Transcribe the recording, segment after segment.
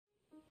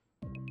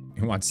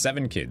He wants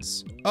 7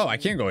 kids. Oh, I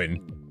can't go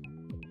in.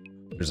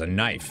 There's a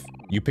knife.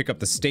 You pick up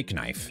the steak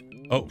knife.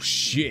 Oh,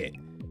 shit.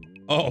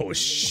 Oh,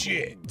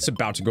 shit. It's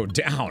about to go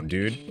down,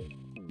 dude.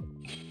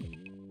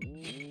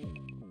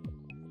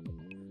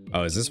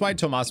 Oh, is this why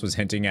Tomas was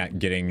hinting at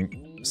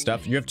getting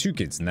stuff? You have 2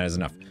 kids, and that is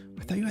enough.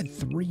 I thought you had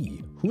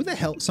 3. Who the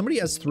hell? Somebody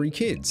has 3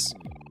 kids.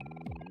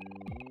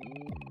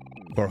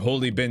 For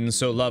Holy Bin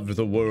so loved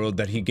the world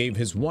that he gave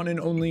his one and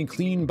only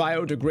clean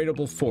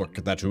biodegradable fork,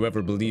 that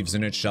whoever believes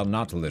in it shall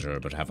not litter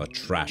but have a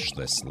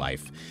trashless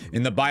life.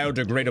 In the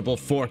biodegradable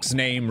fork's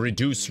name,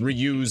 reduce,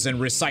 reuse, and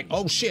recycle.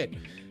 Oh shit!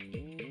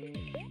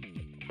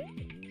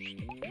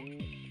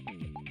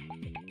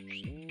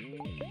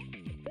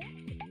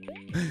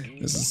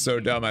 This is so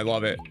dumb. I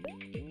love it.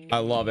 I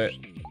love it.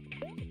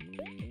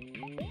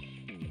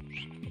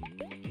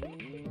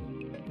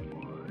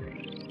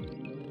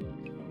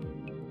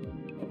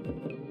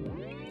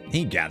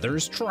 He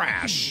gathers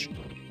trash.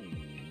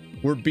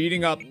 We're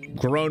beating up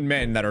grown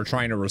men that are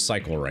trying to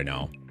recycle right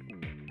now.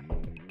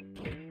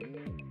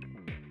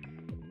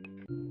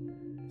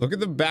 Look at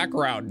the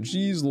background.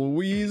 Jeez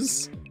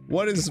Louise.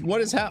 What is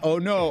oh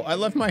no, I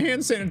left my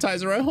hand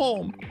sanitizer at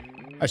home.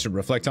 I should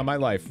reflect on my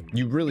life.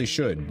 You really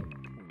should.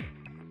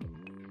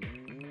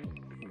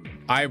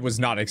 I was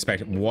not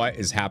expecting. What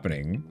is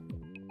happening?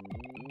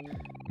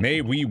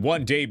 May we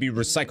one day be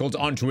recycled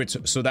onto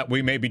it so that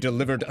we may be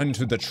delivered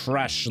unto the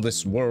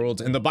trashless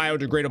world. In the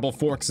biodegradable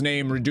fork's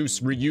name, reduce,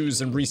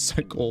 reuse, and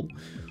recycle.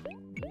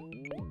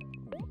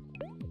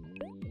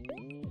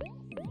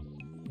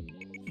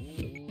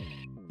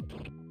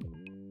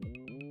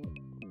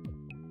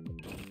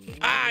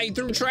 Ah, he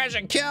threw trash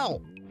at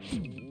Kel!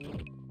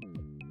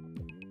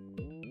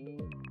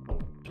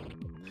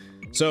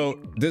 So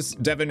this,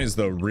 Devin, is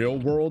the real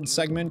world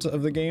segment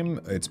of the game.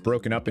 It's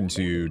broken up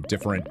into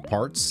different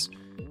parts.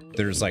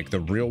 There's like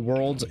the real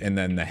world and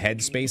then the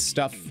headspace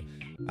stuff.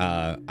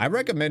 I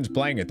recommend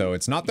playing it though.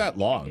 It's not that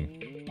long.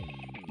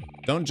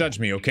 Don't judge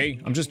me, okay?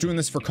 I'm just doing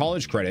this for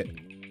college credit.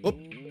 Oh,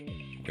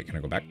 wait, can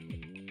I go back?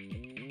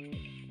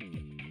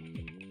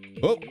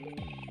 Oh,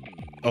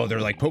 oh,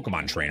 they're like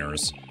Pokemon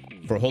trainers.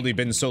 For Holy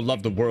Bin so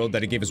loved the world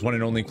that he gave his one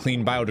and only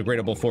clean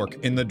biodegradable fork.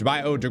 In the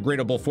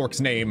biodegradable fork's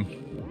name.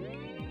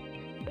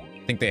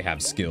 I think they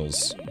have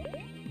skills.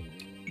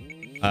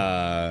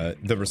 The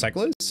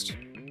recyclist?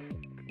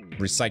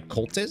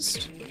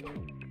 Recyclepath?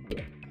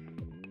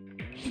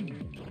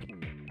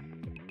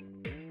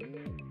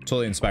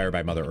 Totally inspired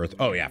by Mother Earth.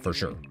 Oh yeah, for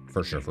sure.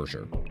 For sure, for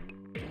sure.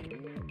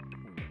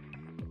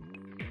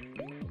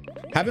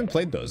 Haven't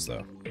played those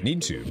though.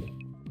 Need to.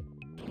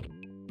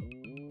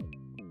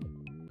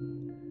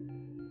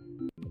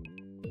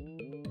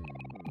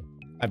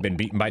 I've been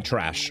beaten by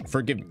trash.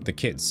 Forgive the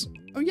kids.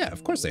 Oh yeah,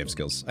 of course they have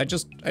skills. I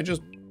just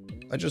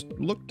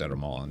looked at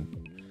them all and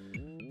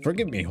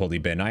forgive me, Holy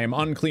Bin. I am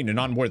unclean and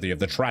unworthy of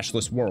the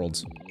trashless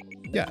world.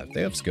 Yeah,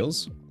 they have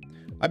skills.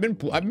 I've been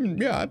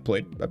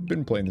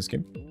playing this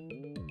game.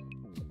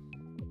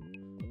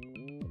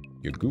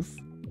 You goof.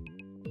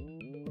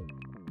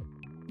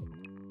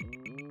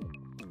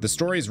 The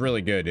story is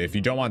really good. If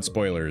you don't want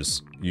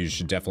spoilers, you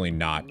should definitely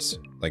not.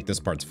 Like, this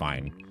part's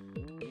fine.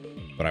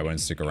 But I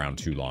wouldn't stick around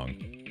too long.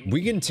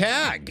 We can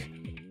tag!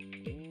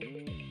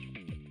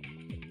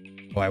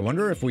 Oh, I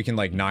wonder if we can,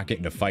 like, not get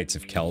into fights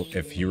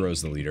if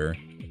Hero's the leader.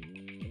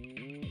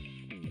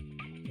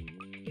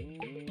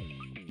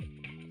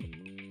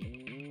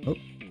 Oh.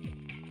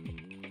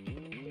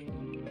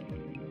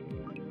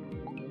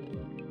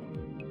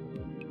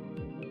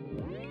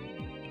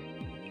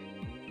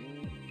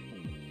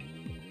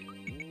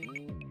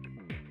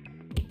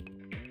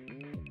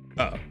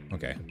 Oh,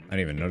 okay. I didn't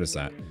even notice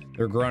that.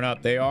 They're grown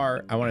up. They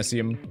are. I want to see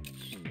them.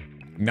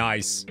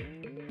 Nice.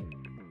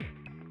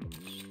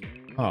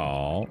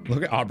 Oh,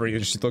 look at Aubrey.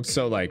 She looks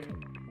so like...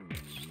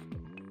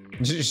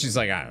 She's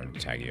like, I don't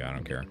tag you. I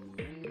don't care.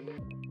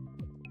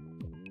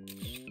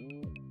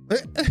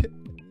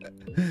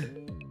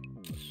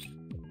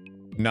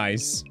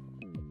 Nice.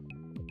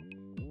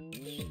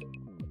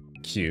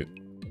 Cute.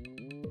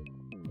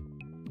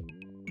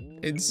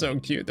 It's so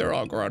cute. They're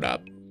all grown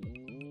up.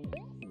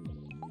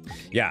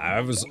 Yeah,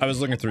 I was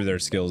looking through their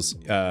skills.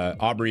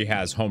 Aubrey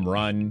has home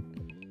run,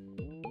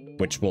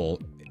 which will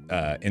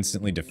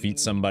instantly defeat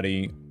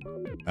somebody.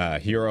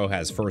 Hero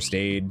has first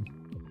aid.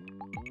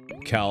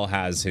 Kel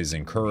has his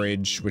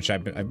encourage, which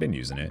I've been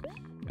using it.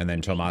 And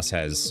then Tomas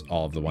has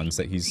all of the ones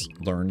that he's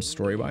learned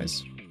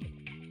story-wise.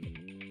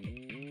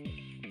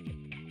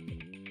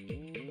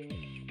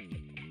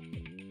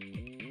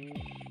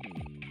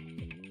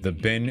 The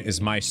bin is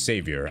my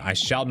savior. I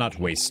shall not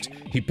waste.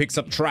 He picks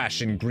up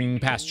trash in green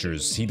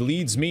pastures. He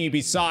leads me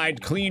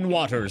beside clean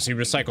waters. He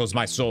recycles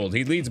my soul.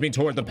 He leads me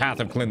toward the path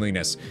of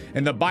cleanliness.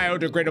 In the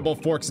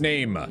biodegradable fork's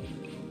name. I'm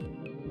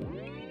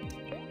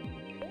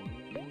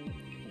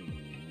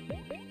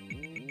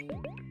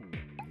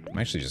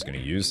actually just going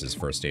to use his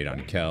first aid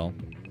on Kel.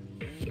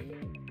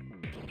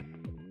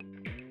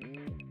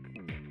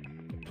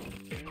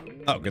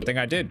 Oh, good thing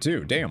I did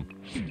too. Damn.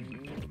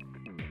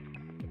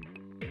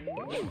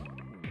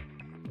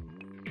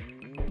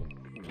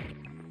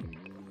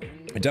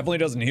 It definitely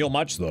doesn't heal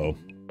much, though.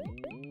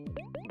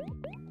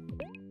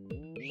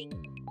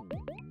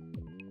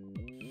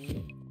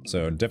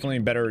 So definitely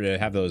better to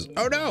have those.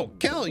 Oh no,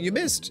 Kel, you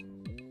missed.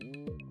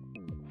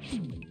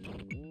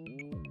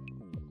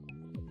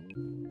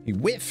 He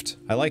whiffed.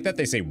 I like that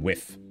they say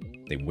whiff.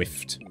 They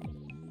whiffed.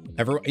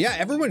 Yeah,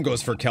 everyone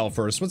goes for Kel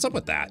first. What's up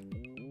with that?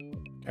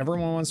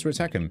 Everyone wants to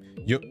attack him.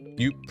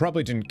 You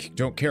probably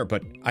don't care,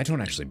 but I don't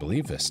actually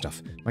believe this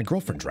stuff. My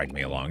girlfriend dragged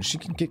me along. She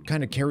can get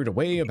kind of carried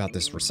away about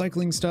this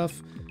recycling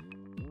stuff.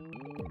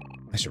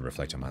 I should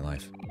reflect on my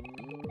life.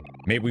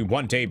 May we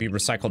one day be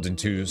recycled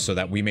into so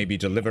that we may be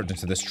delivered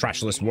into this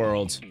trashless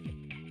world.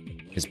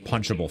 His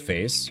punchable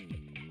face.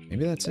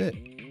 Maybe that's it.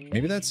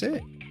 Maybe that's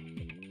it.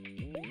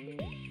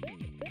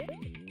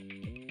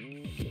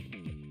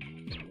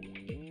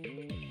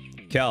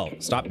 Kel,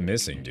 stop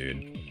missing,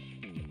 dude.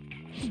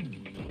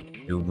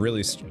 You're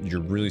really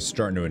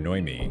starting to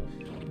annoy me.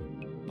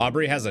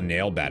 Aubrey has a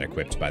nail bat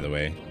equipped, by the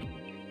way.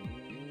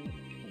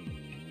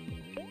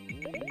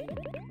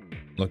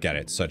 Look at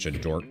it, such a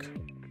dork.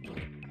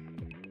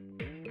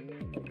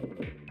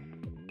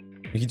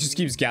 He just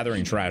keeps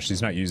gathering trash.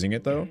 He's not using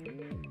it, though.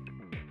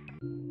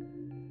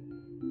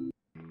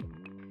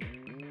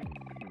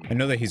 I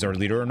know that he's our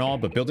leader and all,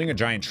 but building a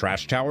giant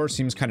trash tower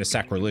seems kind of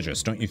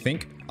sacrilegious, don't you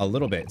think? A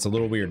little bit. It's a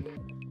little weird.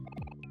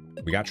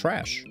 We got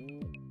trash.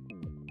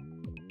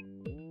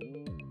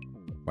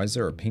 Why is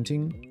there a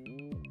painting?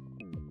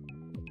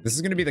 This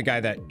is going to be the guy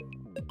that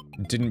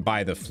didn't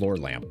buy the floor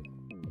lamp.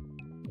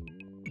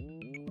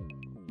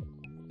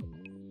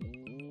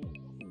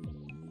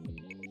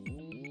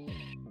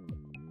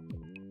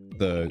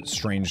 The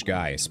strange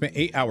guy. Spent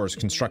 8 hours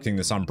constructing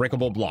this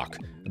unbreakable block.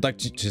 I'd like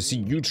to see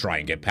you try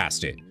and get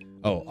past it.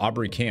 Oh,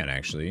 Aubrey can,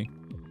 actually.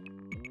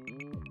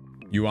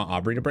 You want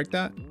Aubrey to break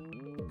that?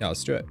 Yeah,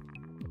 let's do it.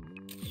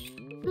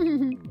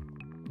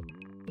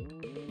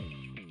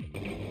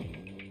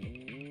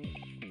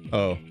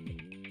 Oh.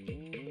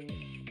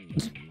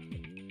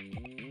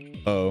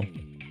 Oh.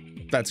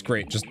 That's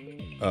great. Just...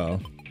 Oh.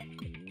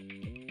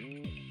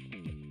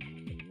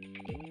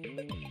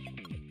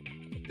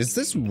 Is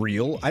this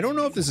real? I don't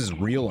know if this is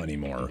real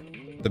anymore.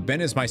 The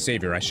bin is my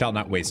savior. I shall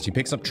not waste. He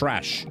picks up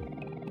trash.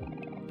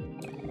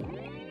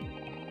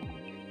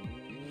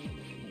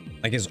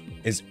 Like,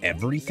 is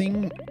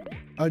everything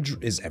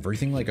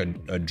like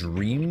a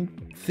dream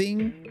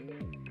thing?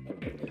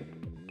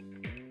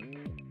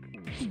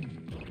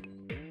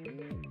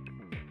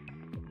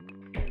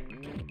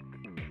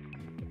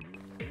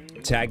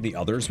 Tag the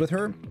others with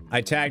her?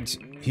 I tagged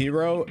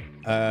Hero.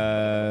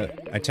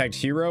 I tagged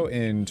Hero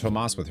and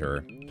Tomas with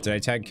her. Did I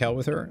tag Kel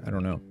with her? I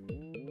don't know.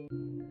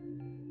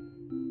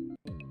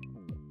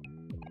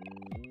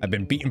 I've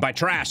been beaten by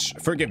trash.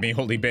 Forgive me,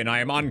 holy bin. I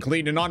am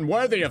unclean and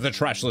unworthy of the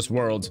trashless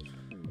world.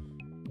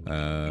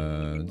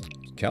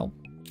 Kel?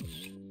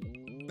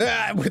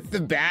 Ah, with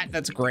the bat?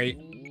 That's great.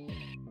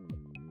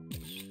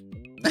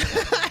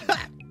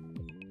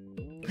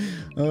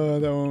 Oh,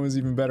 that one was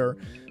even better.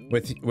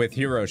 With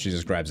Hero, she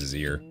just grabs his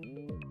ear.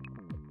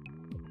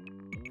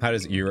 How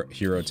does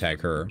Hero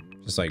tag her?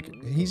 Just like,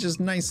 he just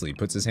nicely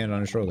puts his hand on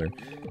her shoulder.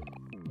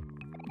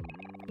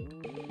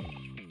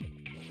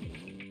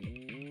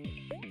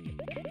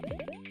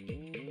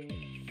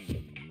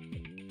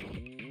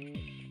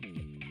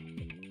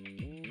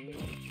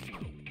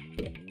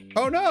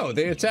 Oh no,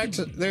 they attacked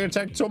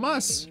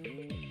Tomas.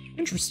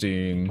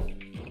 Interesting.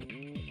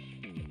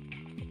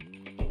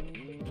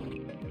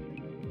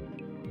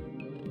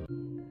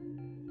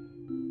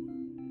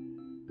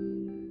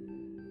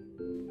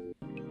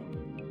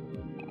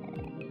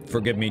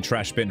 Forgive me,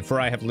 trash bin,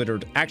 for I have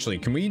littered. Actually,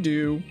 can we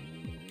do...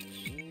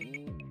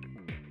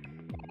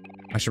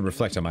 I should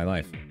reflect on my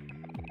life.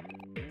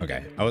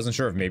 Okay, I wasn't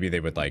sure if maybe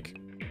they would, like...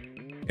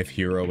 If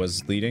Hero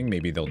was leading,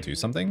 maybe they'll do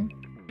something.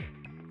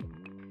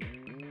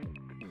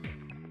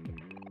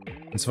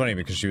 It's funny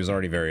because she was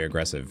already very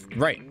aggressive.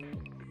 Right.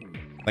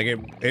 Like,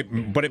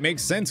 but it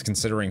makes sense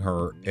considering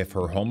if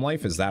her home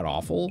life is that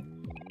awful.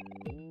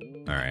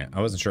 Alright,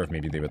 I wasn't sure if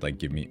maybe they would, like,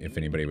 give me... If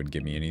anybody would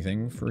give me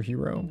anything for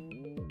Hero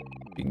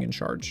being in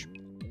charge,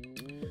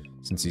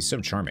 since he's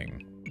so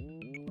charming.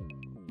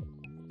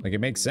 Like, it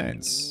makes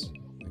sense.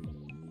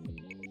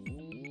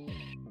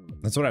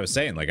 That's what I was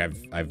saying. Like, I've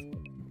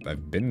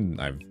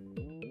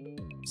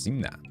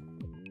seen that.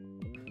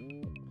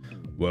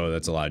 Whoa,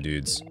 that's a lot of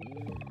dudes.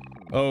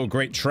 Oh,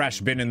 great trash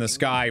bin in the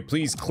sky.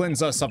 Please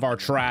cleanse us of our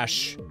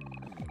trash.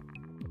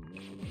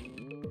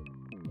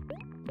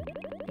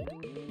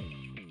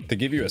 They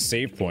give you a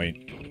save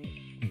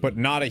point, but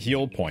not a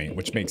heal point,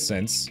 which makes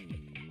sense.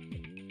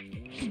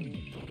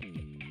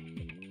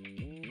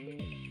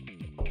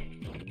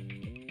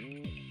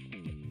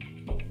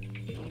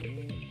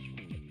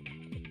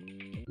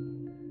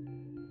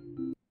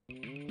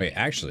 Wait,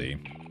 actually,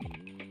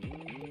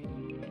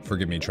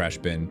 forgive me, trash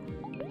bin.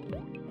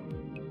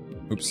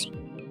 Oops.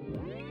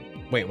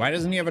 Wait, why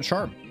doesn't he have a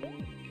charm?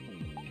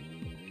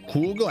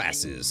 Cool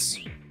glasses.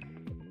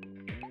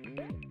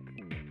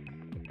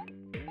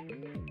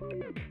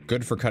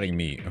 Good for cutting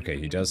meat. Okay,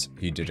 he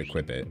did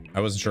equip it. I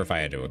wasn't sure if I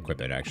had to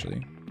equip it,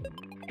 actually.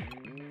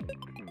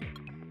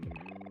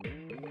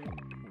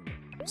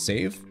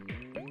 Save?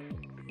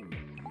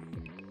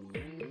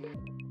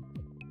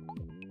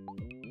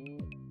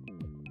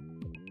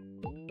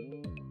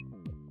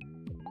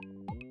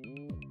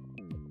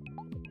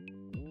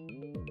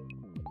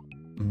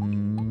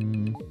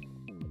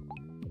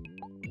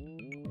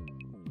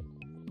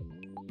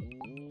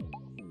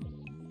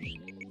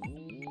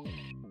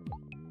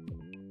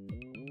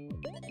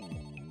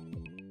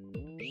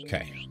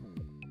 Okay.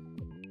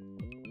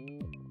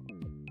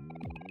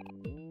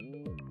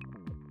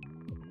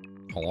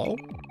 Hello?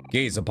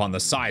 Gaze upon the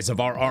size of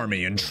our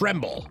army and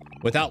tremble.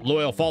 Without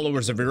loyal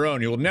followers of your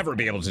own, you will never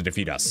be able to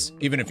defeat us,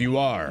 even if you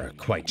are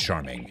quite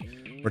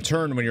charming.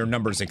 Return when your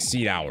numbers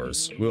exceed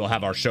ours. We will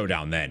have our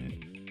showdown then.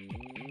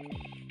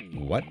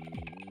 What?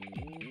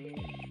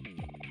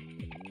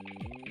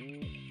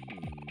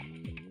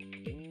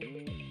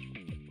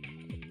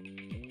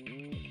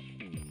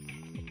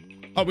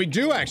 Oh, we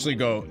do actually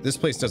go, this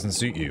place doesn't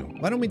suit you.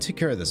 Why don't we take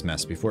care of this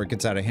mess before it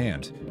gets out of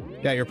hand?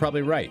 Yeah, you're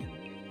probably right.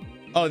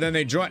 Oh, then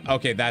they join.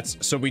 Okay,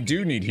 so we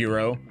do need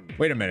hero.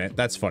 Wait a minute,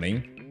 that's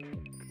funny.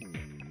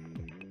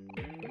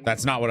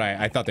 That's not what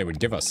I thought they would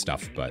give us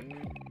stuff, but.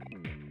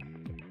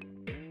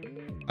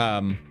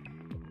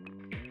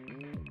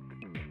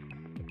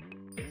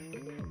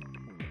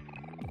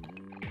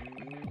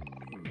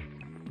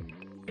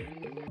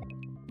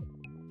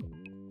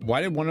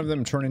 Why did one of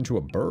them turn into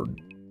a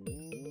bird?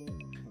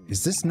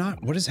 Is this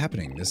not, what is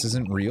happening? This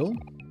isn't real?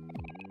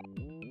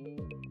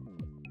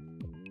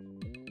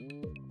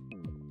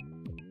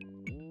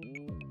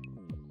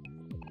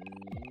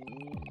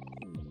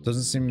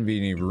 Doesn't seem to be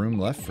any room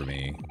left for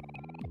me.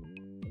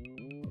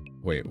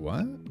 Wait,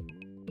 what?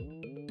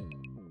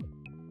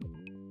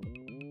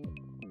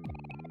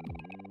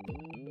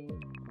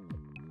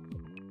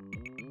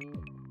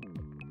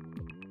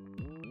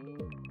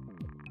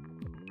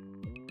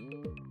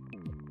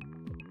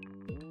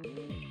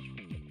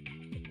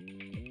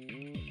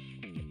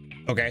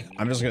 Okay,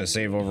 I'm just gonna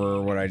save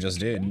over what I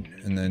just did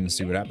and then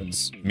see what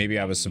happens. Maybe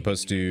I was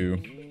supposed to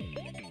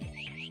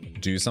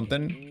do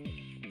something.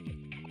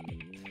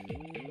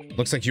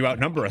 Looks like you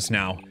outnumber us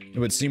now. It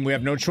would seem we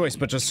have no choice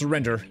but to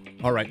surrender.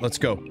 All right, let's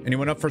go.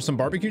 Anyone up for some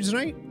barbecue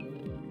tonight?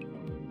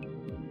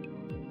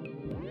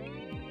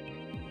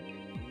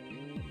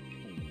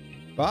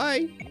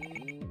 Bye.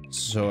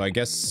 So I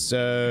guess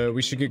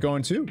we should get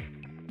going too.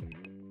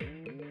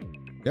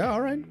 Yeah,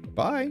 all right.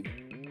 Bye.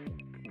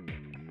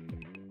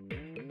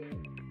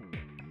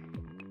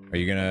 Are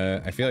you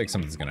gonna... I feel like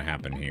something's gonna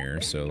happen here,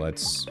 so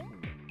let's...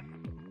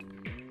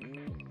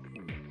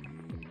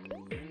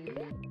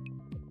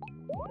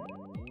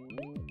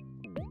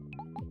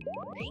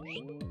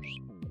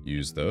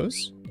 use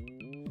those.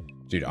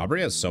 Dude,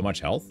 Aubrey has so much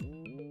health.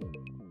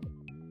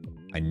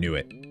 I knew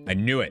it. I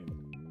knew it.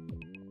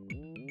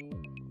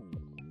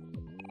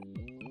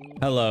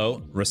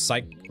 Hello,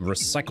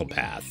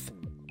 Recyclepath.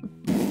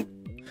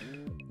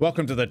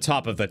 Welcome to the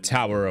top of the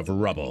Tower of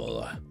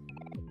Rubble.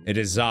 It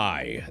is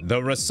I, the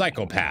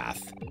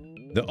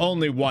Recyclepath, the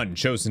only one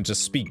chosen to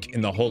speak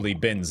in the Holy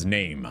Bin's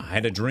name. I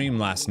had a dream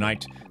last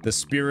night. The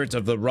spirit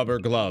of the rubber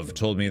glove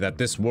told me that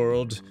this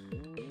world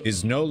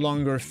is no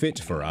longer fit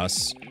for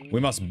us. We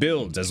must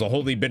build as the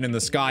Holy Bin in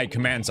the sky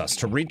commands us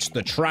to reach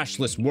the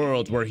trashless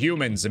world where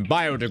humans and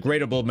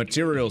biodegradable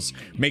materials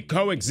may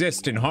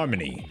coexist in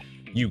harmony.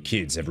 You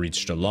kids have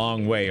reached a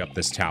long way up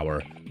this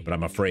tower, but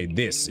I'm afraid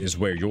this is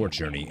where your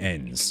journey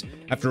ends.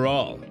 After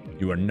all,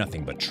 you are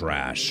nothing but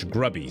trash,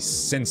 grubby,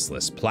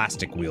 senseless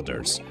plastic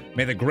wielders.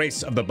 May the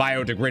grace of the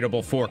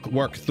biodegradable fork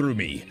work through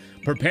me.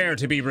 Prepare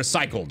to be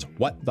recycled.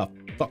 What the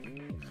fuck?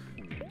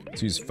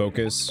 Let's use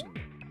focus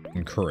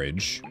and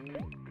courage.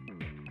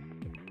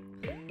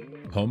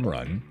 Home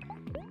run.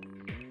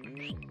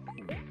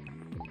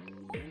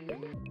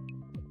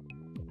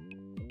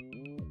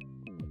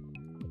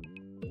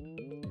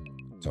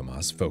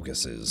 Tomas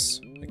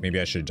focuses. Like maybe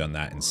I should have done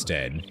that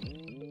instead.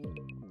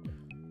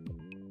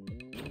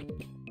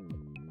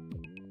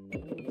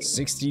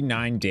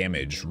 69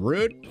 damage.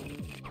 Rude.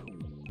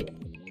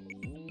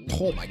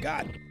 Oh my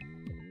god.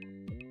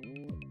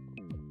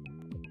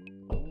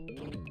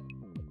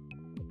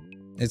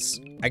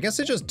 I guess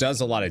it just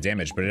does a lot of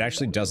damage, but it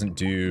actually doesn't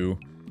do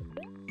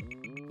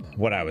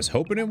what I was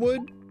hoping it would.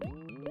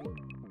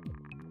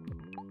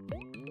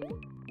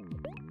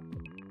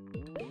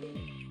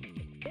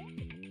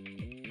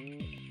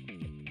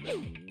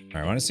 All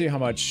right, I want to see how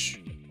much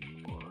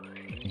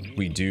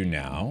we do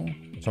now.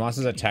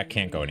 Tomas's attack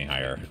can't go any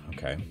higher.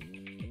 Okay.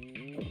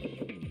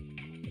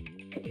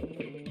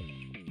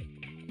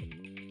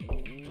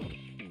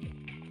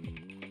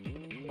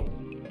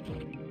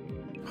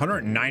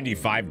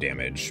 $195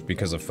 damage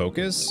because of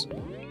focus.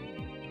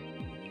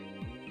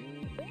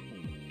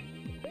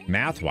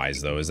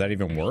 Math-wise, though, is that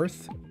even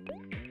worth?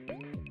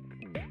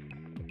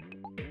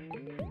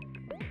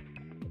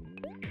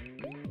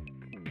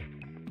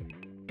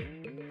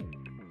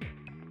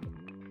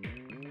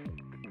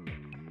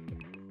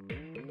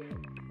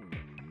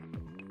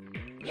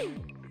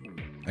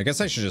 I guess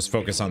I should just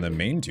focus on the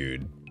main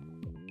dude.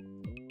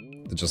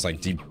 The just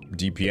like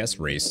DPS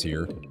race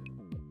here.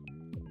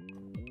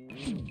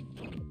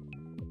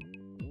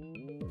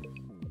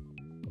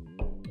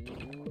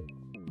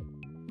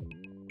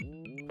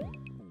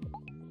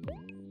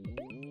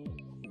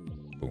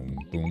 Boom,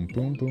 boom,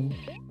 boom, boom.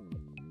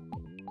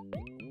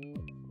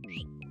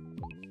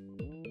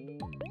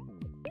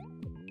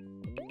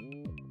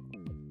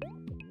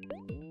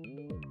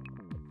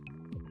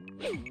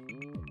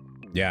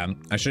 Yeah,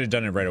 I should have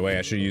done it right away.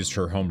 I should have used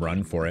her home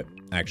run for it,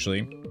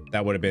 actually.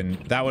 That would have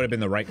been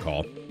the right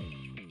call,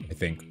 I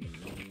think.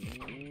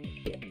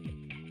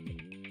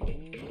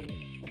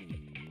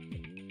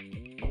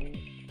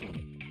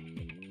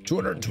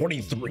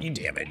 $223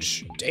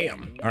 damage.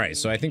 Damn. All right,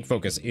 so I think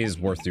focus is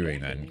worth doing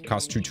then.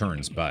 Costs 2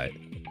 turns, but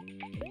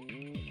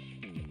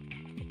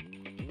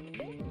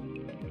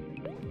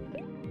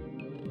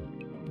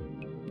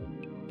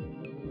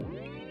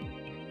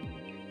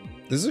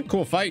this is a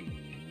cool fight.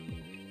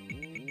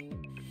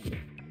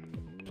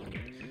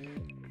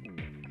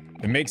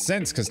 It makes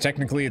sense because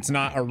technically it's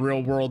not a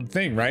real world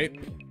thing, right?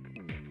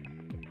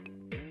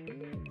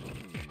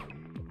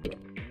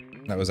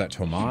 That was at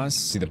Tomas.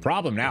 See, the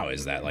problem now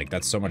is that, like,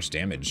 that's so much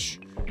damage.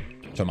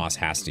 Tomas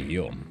has to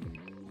heal.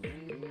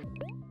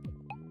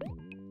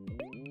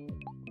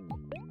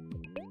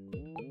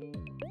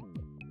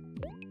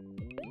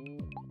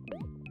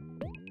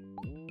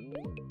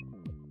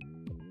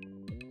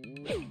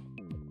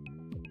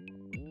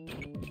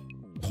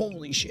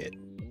 Holy shit.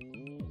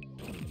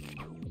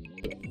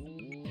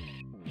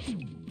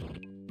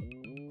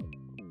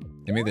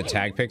 They made the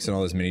tag picks and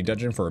all this mini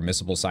dungeon for a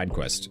missable side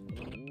quest.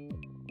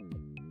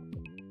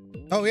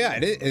 Oh yeah,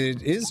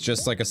 it is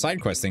just like a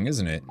side quest thing,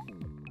 isn't it?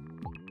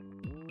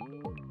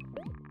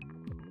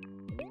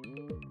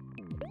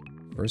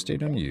 First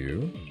aid on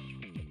you.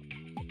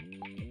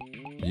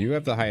 You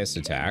have the highest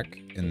attack,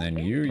 and then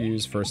you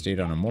use first aid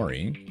on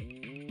Omori.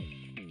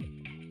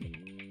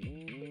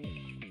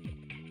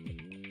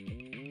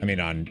 I mean,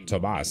 on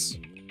Tomas.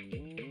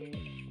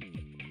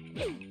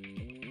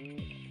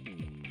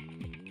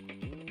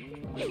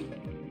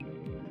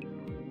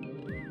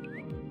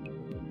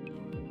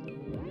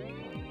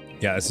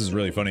 Yeah, this is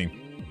really funny.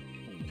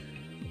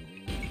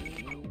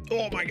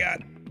 Oh my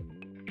god.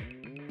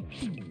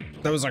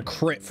 That was a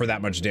crit for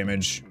that much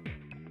damage.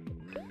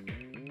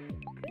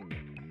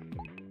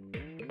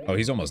 Oh,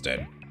 he's almost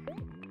dead.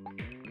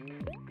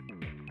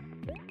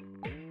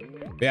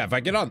 Yeah, if I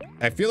get on...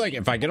 I feel like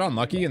if I get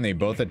unlucky and they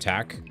both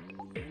attack...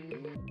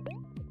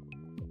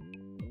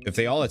 If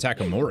they all attack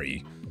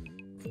Omori...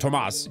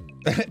 Tomas...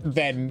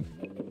 then...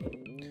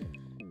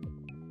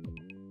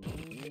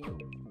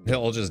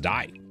 he'll just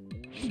die.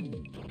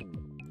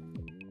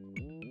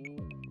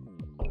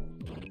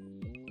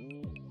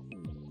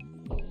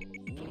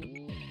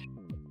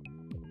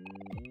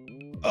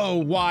 Oh,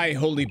 why,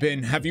 Holy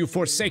Bin, have you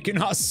forsaken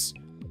us?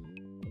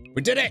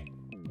 We did it!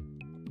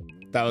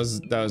 That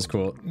was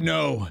cool.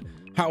 No,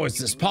 how is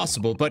this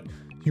possible? But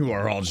you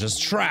are all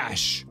just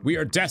trash. We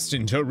are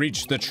destined to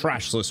reach the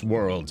trashless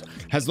world.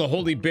 Has the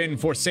Holy Bin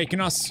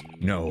forsaken us?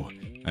 No,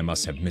 I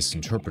must have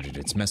misinterpreted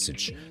its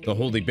message. The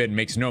Holy Bin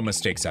makes no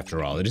mistakes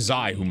after all. It is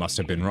I who must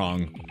have been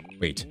wrong.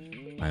 Wait,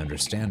 I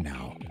understand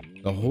now.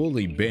 The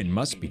Holy Bin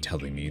must be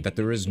telling me that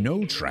there is no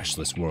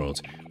trashless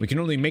world. We can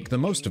only make the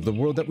most of the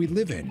world that we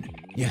live in.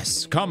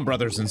 Yes, come,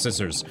 brothers and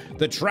sisters.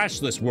 The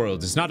trashless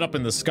world is not up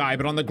in the sky,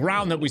 but on the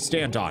ground that we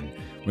stand on.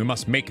 We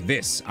must make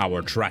this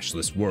our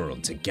trashless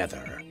world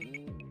together.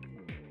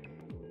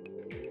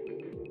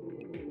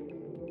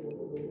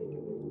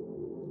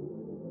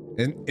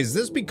 And is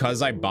this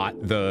because I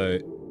bought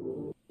the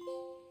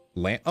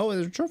lamp? Oh,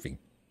 there's a trophy.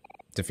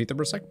 Defeat the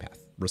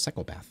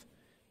Recyclepath.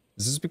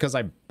 Is this because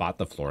I bought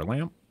the floor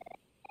lamp?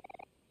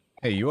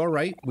 Hey, you all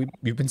right?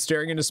 You've been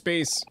staring into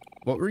space.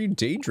 What were you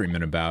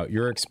daydreaming about?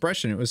 Your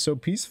expression, it was so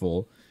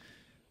peaceful.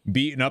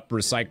 Beaten up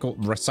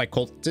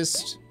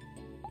recyclist.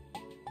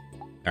 All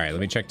right, let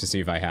me check to see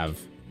if I have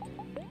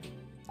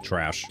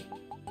trash.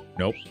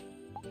 Nope.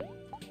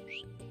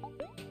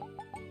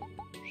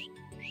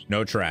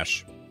 No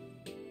trash.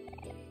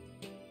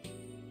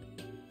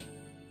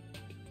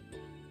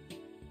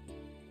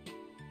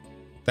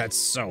 That's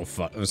so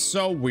fun. It was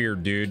so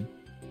weird, dude.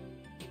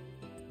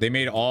 They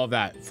made all of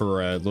that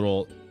for a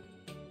little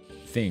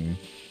thing.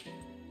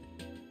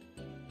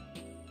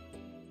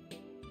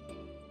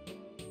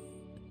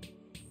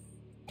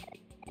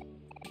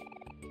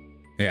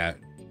 Yeah.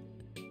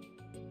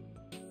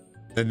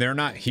 And they're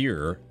not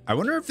here. I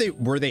wonder if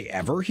were they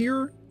ever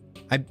here?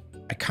 I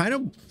kind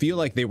of feel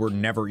like they were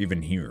never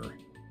even here.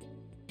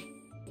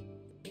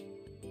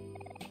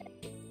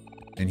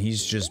 And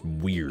he's just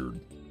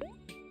weird.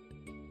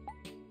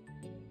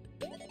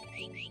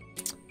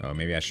 Oh,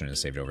 maybe I shouldn't have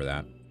saved over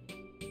that.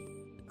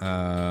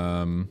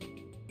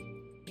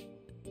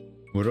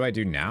 What do I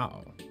do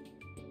now?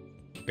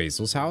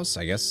 Basil's house?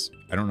 I guess.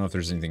 I don't know if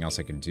there's anything else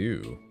I can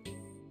do.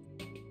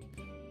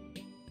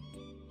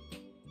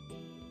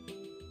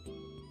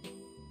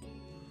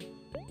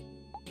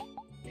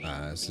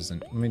 This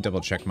isn't... Let me double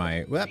check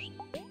my... Whoop.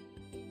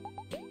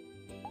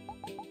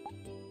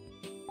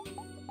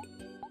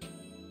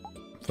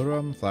 Photo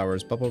album,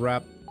 flowers, bubble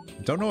wrap.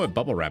 Don't know what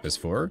bubble wrap is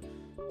for.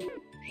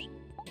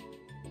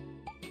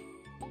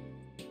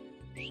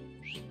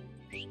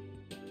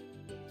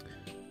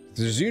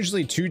 There's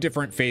usually two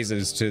different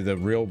phases to the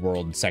real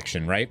world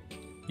section, right?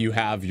 You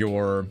have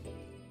your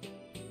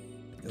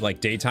like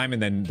daytime,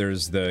 and then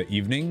there's the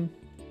evening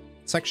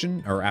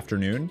section or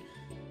afternoon.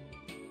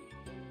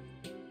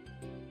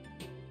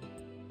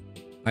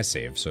 I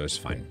saved, so it's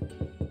fine.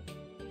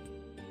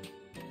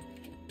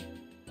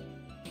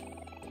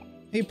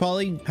 Hey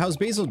Polly, how's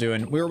Basil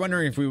doing? We were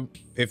wondering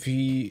if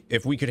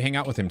we could hang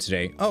out with him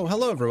today. Oh,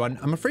 hello everyone.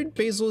 I'm afraid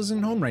Basil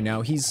isn't home right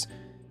now. He's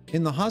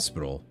in the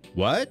hospital.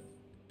 What?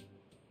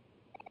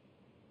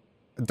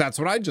 That's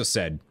what I just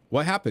said.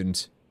 What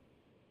happened?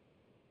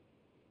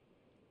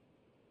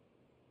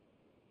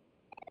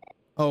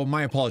 Oh,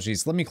 my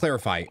apologies. Let me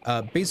clarify.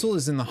 Basil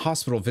is in the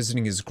hospital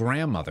visiting his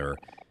grandmother.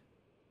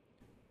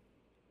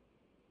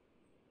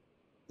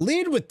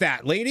 Lead with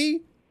that,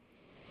 lady!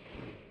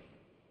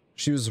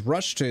 She was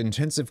rushed to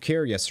intensive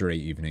care yesterday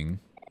evening.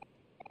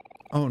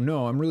 Oh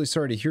no, I'm really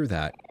sorry to hear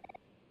that.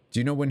 Do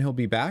you know when he'll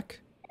be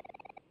back?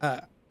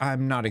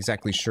 I'm not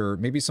exactly sure.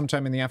 Maybe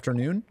sometime in the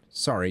afternoon?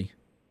 Sorry.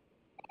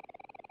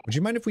 Would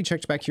you mind if we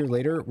checked back here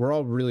later? We're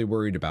all really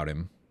worried about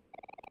him.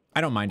 I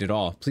don't mind at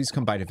all. Please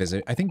come by to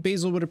visit. I think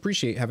Basil would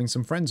appreciate having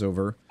some friends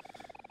over.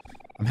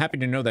 I'm happy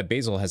to know that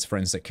Basil has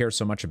friends that care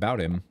so much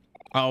about him.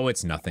 Oh,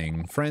 it's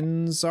nothing.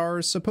 Friends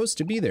are supposed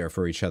to be there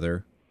for each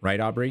other. Right,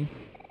 Aubrey?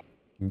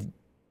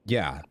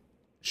 Yeah,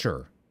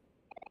 sure.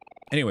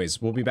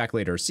 Anyways, we'll be back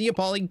later. See ya,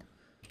 Polly.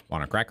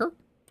 Want a cracker?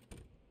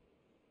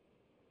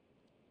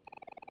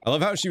 I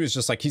love how she was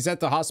just like, he's at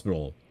the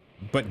hospital,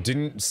 but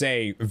didn't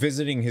say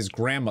visiting his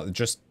grandmother.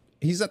 Just,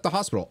 he's at the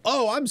hospital.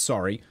 Oh, I'm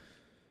sorry.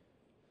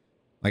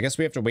 I guess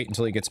we have to wait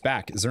until he gets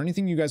back. Is there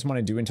anything you guys want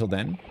to do until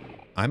then?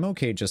 I'm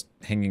okay just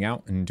hanging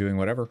out and doing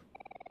whatever.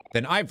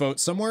 Then I vote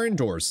somewhere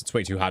indoors. It's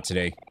way too hot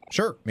today.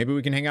 Sure, maybe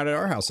we can hang out at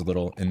our house a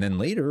little. And then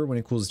later, when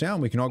it cools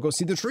down, we can all go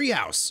see the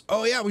treehouse.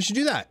 Oh yeah, we should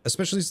do that.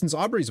 Especially since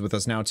Aubrey's with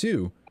us now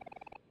too.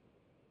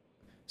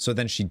 So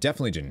then she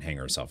definitely didn't hang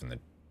herself in the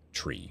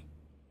tree.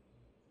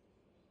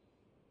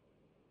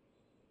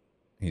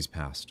 He's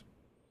passed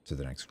to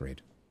the next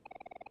grade.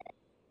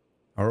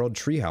 Our old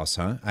treehouse,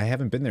 huh? I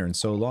haven't been there in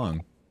so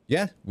long.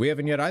 Yeah, we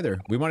haven't yet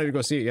either. We wanted to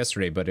go see it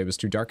yesterday, but it was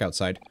too dark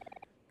outside.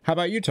 How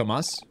about you,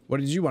 Tomas? What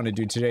did you want to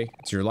do today?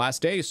 It's your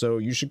last day, so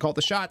you should call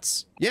the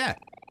shots. Yeah,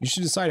 you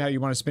should decide how you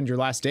want to spend your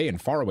last day in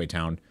faraway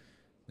town.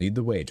 Lead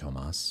the way,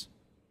 Tomas.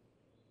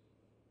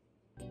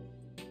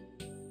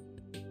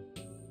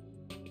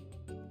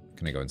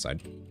 Can I go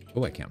inside?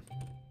 Oh, I can.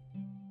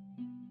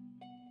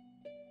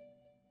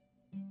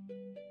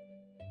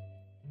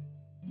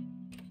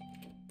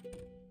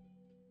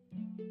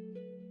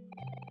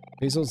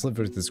 Basil's lived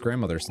with his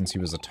grandmother since he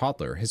was a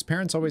toddler. His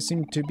parents always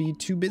seem to be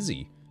too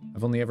busy.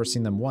 I've only ever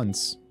seen them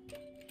once.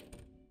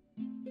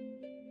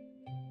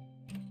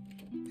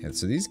 Yeah,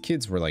 so these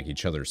kids were like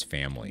each other's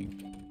family.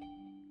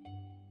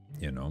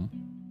 You know?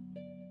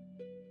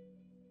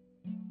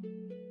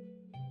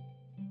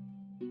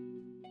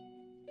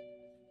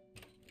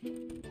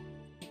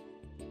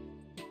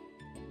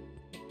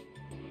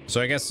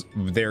 So I guess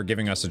they're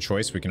giving us a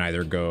choice. We can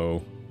either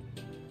go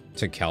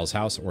to Kel's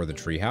house or the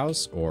tree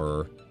house,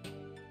 or...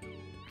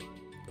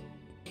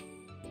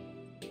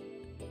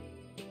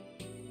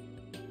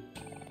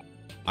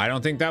 I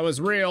don't think that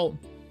was real.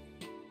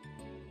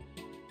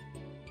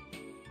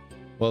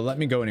 Well, let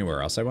me go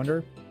anywhere else, I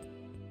wonder.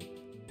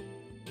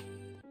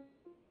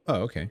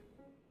 Oh, okay.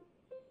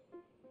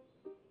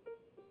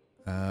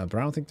 But I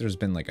don't think there's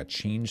been like a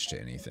change to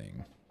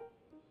anything.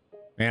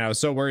 Man, I was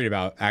so worried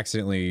about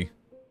accidentally,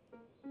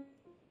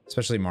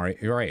 especially Mario.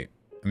 You're right.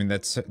 I mean,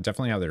 that's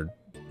definitely how they're,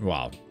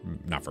 well,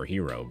 not for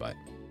Hero, but.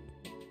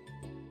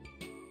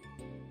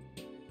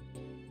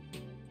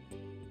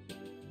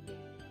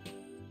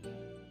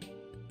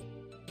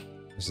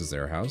 This is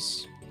their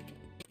house.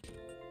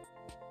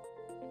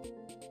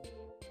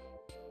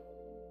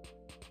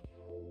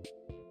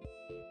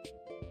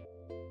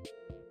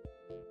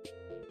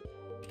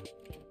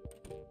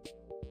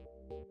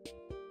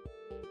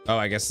 Oh,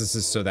 I guess this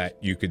is so that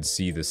you could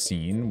see the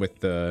scene with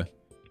the...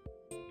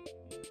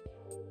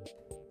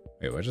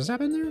 Wait, what just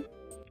happened there?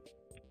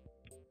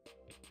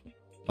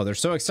 Oh, they're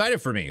so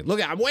excited for me. Look,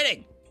 I'm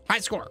winning! High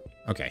score!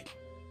 Okay.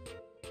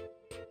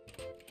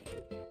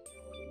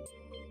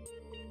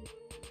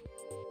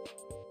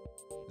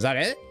 Is that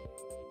it?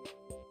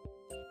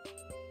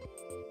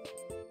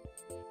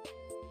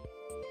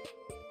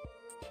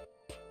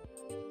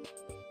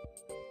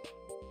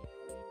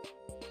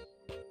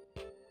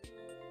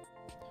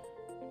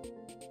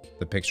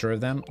 The picture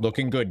of them?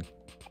 Looking good.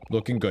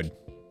 Looking good.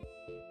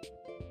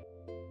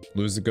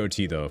 Lose the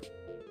goatee, though.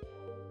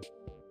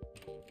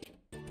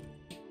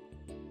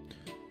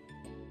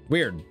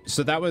 Weird.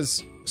 So that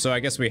was... So I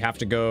guess we have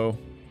to go...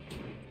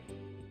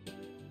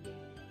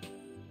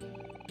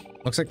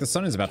 Looks like the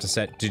sun is about to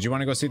set. Did you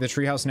want to go see the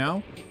treehouse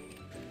now?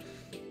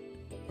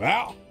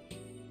 Wow.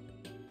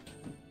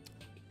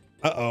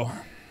 Uh-oh.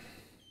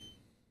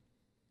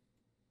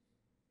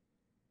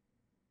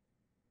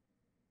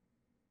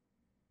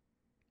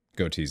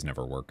 goatees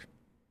never work.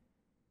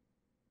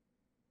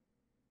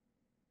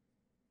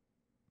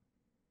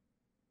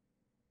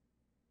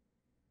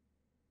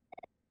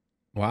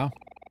 Wow.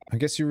 I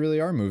guess you really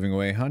are moving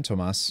away, huh,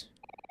 Tomas?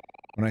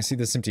 When I see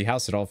this empty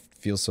house, it all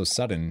feels so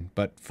sudden.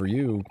 But for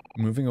you,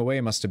 moving away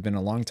must have been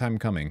a long time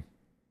coming.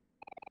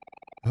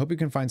 I hope you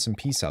can find some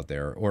peace out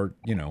there. Or,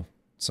 you know,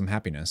 some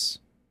happiness.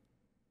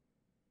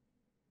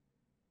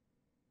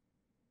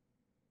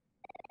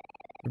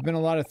 There have been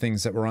a lot of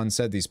things that were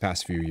unsaid these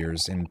past few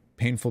years, and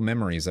painful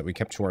memories that we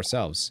kept to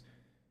ourselves.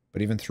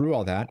 But even through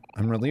all that,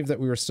 I'm relieved that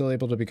we were still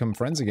able to become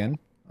friends again.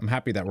 I'm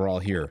happy that we're all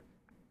here,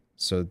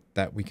 so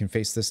that we can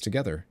face this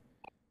together.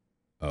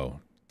 Oh,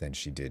 then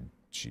she did.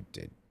 She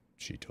did.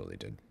 She totally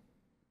did.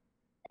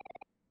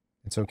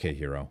 It's okay,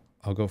 hero.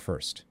 I'll go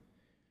first.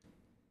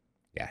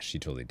 Yeah, she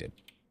totally did.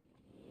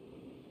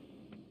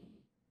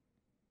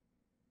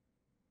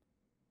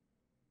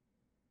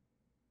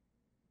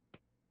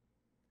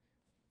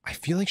 I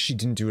feel like she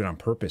didn't do it on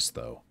purpose,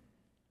 though.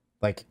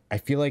 Like, I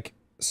feel like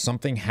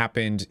something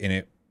happened in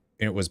it,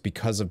 and it was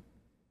because of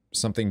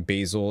something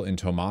Basil and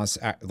Tomas,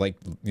 like,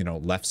 you know,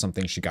 left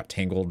something, she got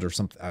tangled or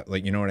something,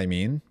 like, you know what I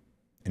mean?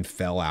 And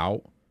fell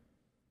out.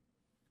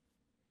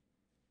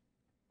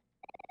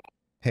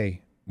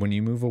 Hey, when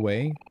you move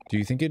away, do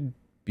you think it'd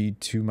be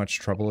too much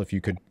trouble if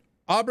you could...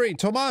 Aubrey,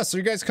 Tomas, are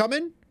you guys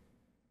coming?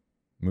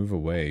 Move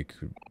away.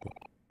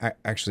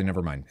 Actually,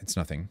 never mind. It's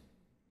nothing.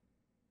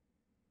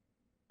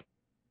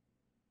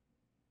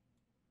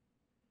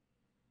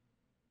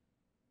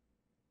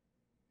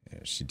 Yeah,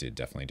 she did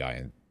definitely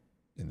die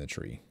in the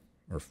tree.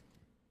 Or...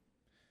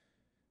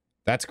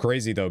 That's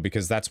crazy, though,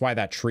 because that's why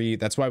that tree...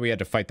 That's why we had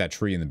to fight that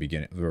tree in the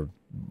beginning, or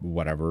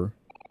whatever.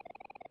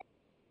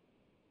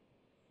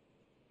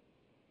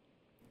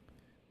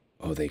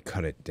 Oh, they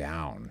cut it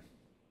down.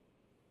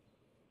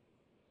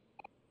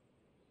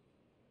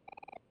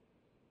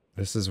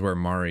 This is where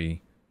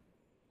Mari...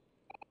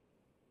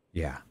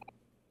 Yeah,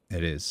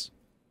 it is.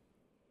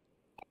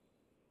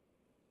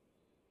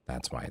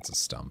 That's why it's a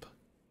stump.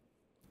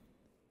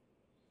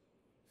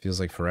 Feels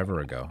like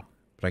forever ago,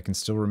 but I can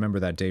still remember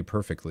that day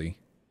perfectly.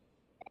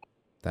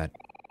 That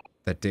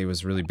day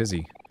was really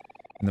busy.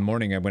 In the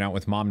morning, I went out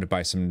with Mom to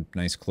buy some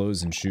nice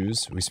clothes and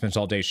shoes. We spent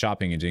all day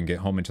shopping and didn't get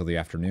home until the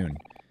afternoon.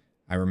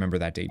 I remember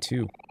that day,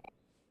 too.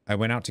 I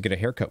went out to get a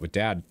haircut with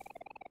Dad.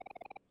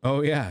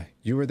 Oh, yeah.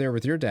 You were there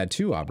with your dad,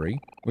 too,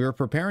 Aubrey. We were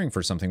preparing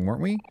for something,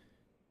 weren't we?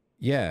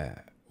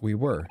 Yeah, we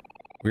were.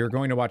 We were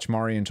going to watch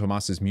Mari and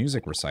Tomas's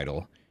music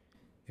recital.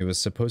 It was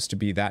supposed to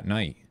be that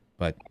night,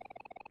 but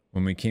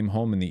when we came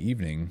home in the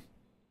evening...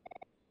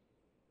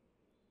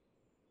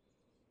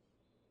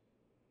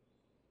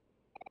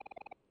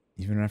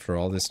 Even after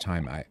all this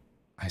time,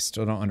 I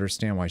still don't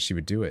understand why she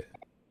would do it.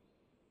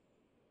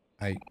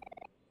 I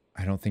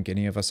don't think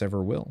any of us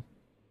ever will.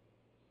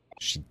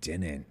 She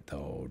didn't,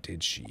 though,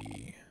 did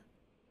she?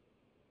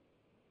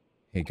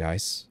 Hey,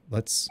 guys,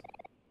 let's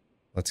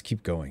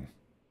keep going.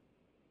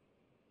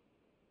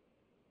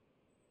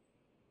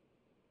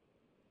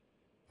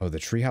 Oh, the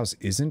treehouse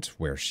isn't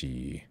where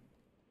she...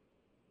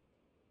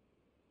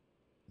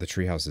 The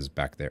treehouse is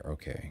back there,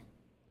 okay.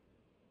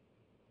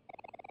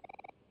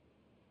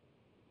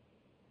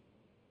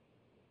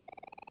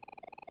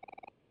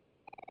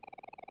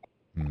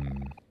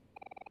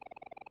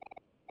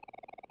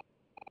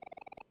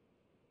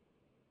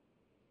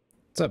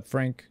 What's up,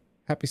 Frank?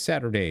 Happy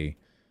Saturday.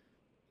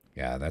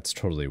 Yeah, that's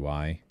totally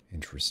why.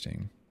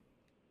 Interesting.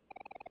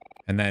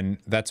 And then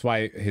that's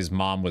why his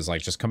mom was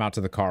like, just come out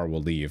to the car,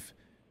 we'll leave.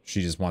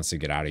 She just wants to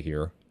get out of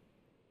here.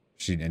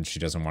 She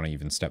doesn't want to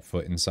even step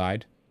foot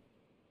inside.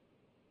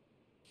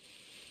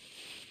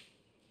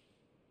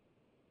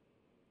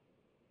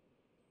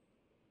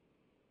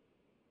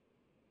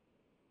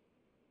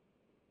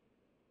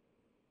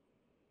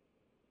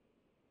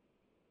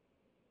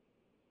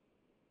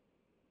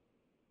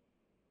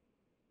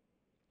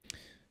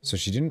 So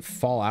she didn't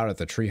fall out at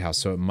the treehouse,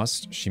 so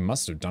she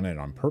must have done it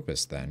on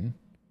purpose then.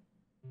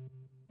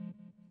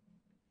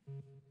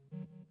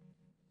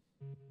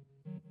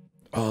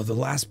 Oh, the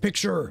last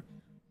picture!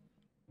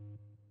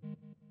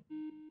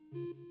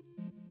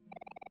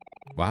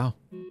 Wow.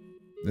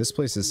 This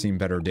place has seen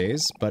better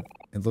days, but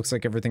it looks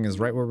like everything is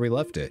right where we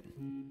left it.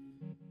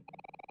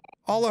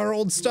 All our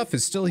old stuff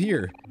is still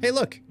here. Hey,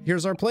 look,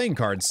 here's our playing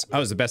cards. I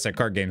was the best at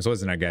card games,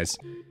 wasn't I, guys?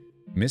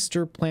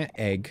 Mr. Plant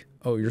Egg.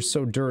 Oh, you're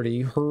so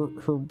dirty. Her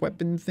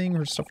weapon thing,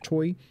 her stuffed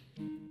toy.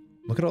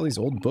 Look at all these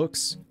old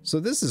books.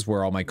 So this is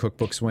where all my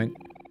cookbooks went.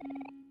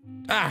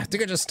 Ah, I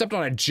think I just stepped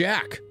on a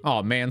jack.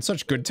 Oh man,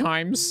 such good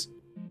times.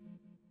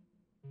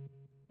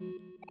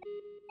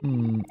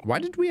 Why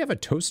did we have a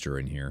toaster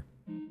in here?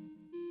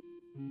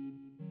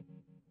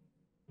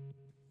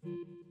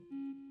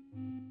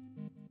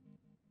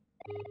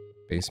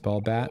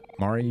 Baseball bat.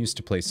 Mari used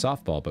to play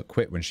softball, but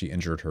quit when she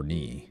injured her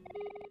knee.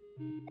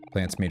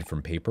 Plants made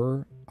from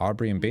paper.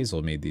 Aubrey and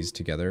Basil made these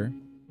together.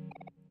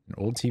 An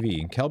old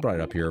TV. Kel brought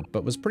it up here,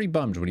 but was pretty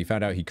bummed when he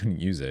found out he couldn't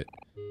use it.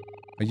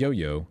 A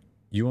yo-yo.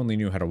 You only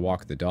knew how to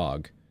walk the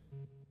dog.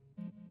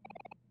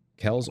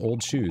 Kel's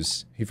old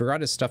shoes. He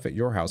forgot his stuff at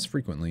your house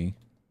frequently.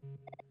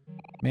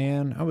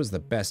 Man, I was the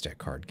best at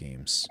card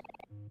games.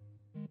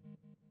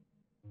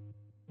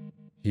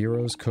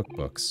 Heroes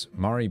cookbooks.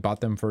 Mari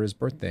bought them for his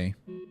birthday.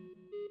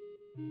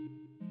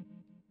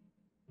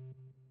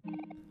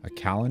 A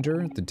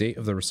calendar? The date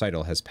of the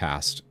recital has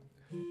passed.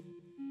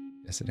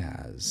 Yes, it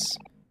has.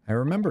 I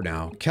remember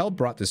now. Kel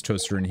brought this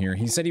toaster in here.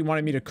 He said he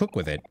wanted me to cook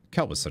with it.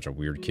 Kel was such a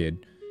weird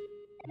kid.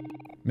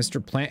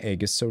 Mr. Plant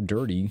Egg is so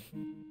dirty.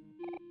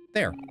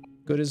 There.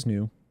 Good as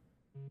new.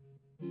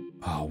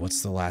 Oh,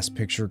 what's the last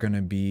picture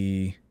gonna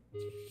be?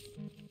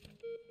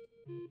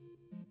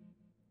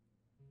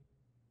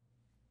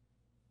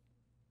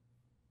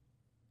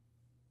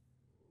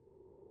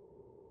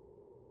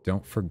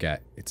 Don't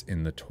forget, it's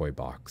in the toy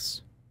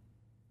box.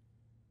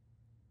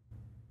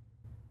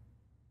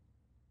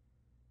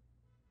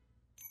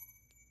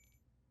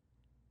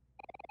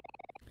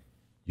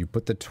 You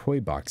put the toy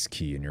box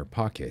key in your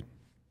pocket.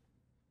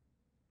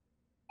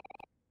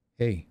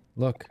 Hey,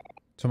 look.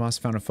 Tomas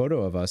found a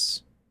photo of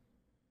us.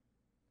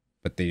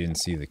 But they didn't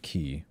see the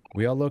key.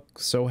 We all look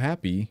so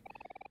happy.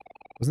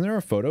 Wasn't there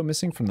a photo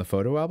missing from the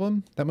photo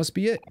album? That must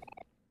be it.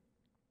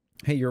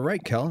 Hey, you're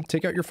right, Kel.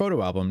 Take out your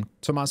photo album.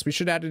 Tomas, we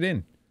should add it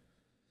in.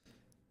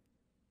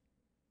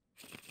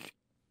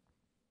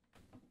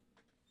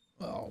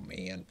 Oh,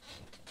 man.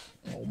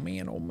 Oh,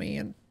 man, oh,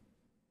 man.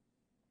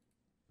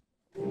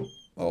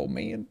 Oh,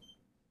 man.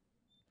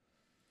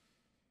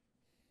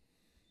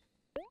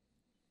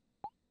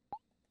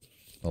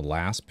 The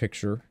last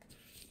picture.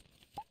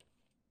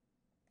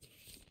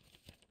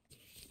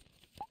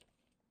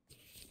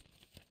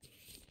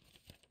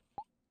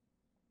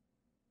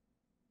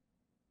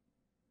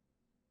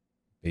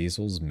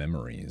 Basil's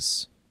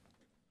memories.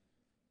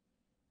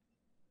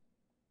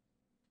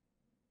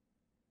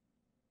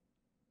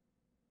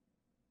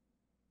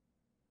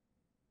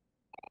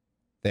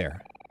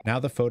 There. Now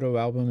the photo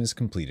album is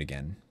complete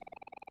again.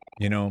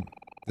 You know,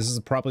 this is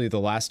probably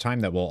the last time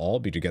that we'll all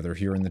be together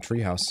here in the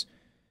treehouse.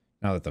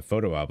 Now that the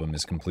photo album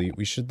is complete,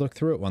 we should look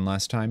through it one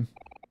last time.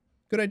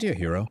 Good idea,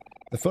 Hero.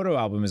 The photo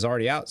album is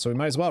already out, so we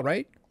might as well,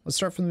 right? Let's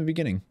start from the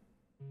beginning.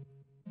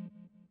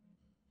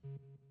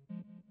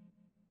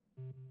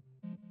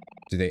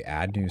 Do they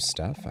add new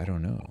stuff? I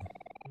don't know.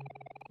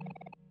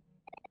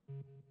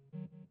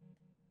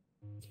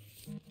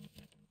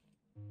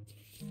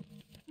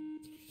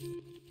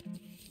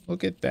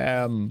 Look at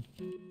them.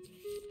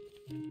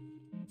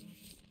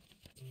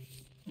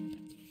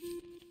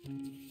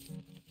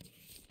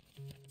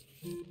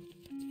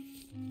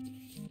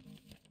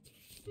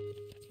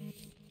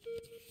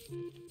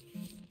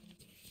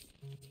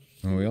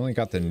 And we only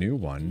got the new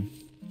one.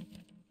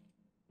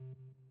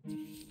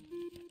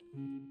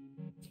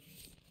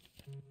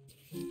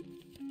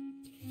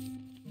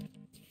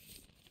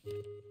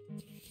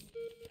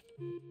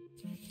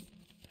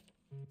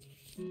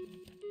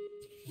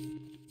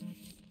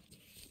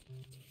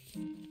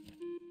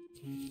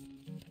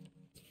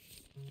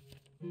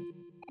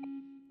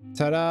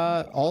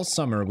 Ta-da! All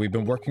summer, we've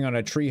been working on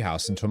a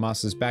treehouse in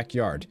Tomas's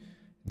backyard.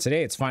 And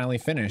today, it's finally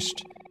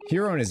finished.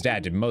 Hero and his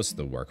dad did most of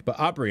the work, but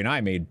Aubrey and I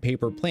made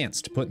paper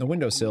plants to put in the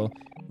windowsill.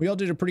 We all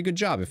did a pretty good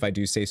job, if I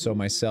do say so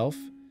myself.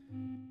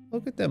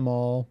 Look at them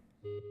all.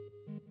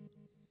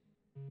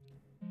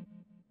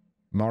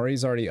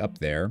 Mari's already up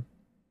there.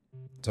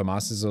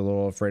 Tomas is a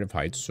little afraid of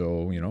heights,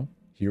 so, you know,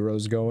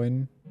 Hero's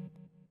going.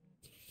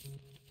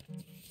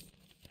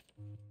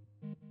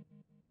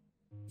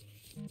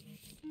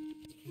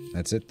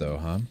 That's it, though,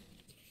 huh?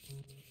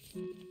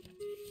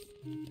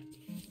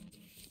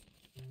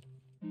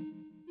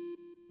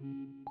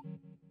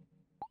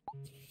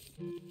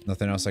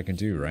 Nothing else I can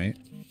do, right?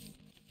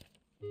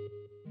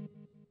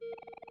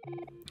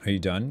 Are you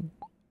done?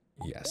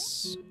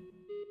 Yes.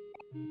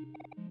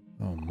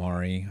 Oh,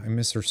 Mari. I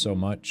miss her so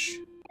much.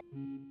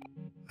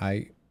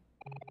 I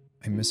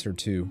miss her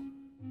too.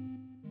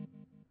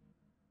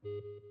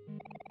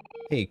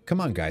 Hey,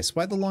 come on guys,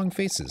 why the long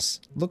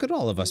faces? Look at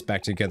all of us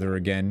back together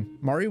again.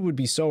 Mari would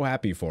be so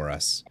happy for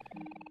us.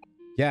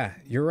 Yeah,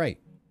 you're right.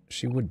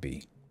 She would be.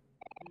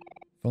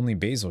 If only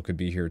Basil could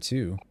be here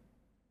too.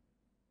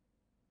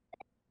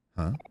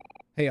 Huh?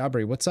 Hey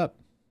Aubrey, what's up?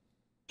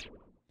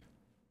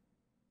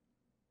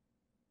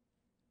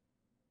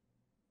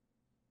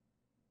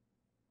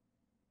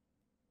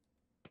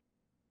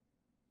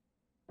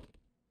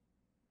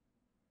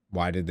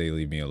 Why did they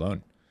leave me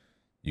alone?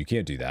 You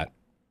can't do that.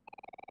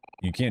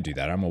 You can't do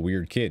that. I'm a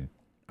weird kid.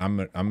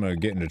 I'm gonna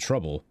get into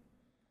trouble.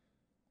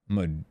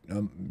 You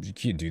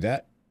can't do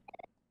that.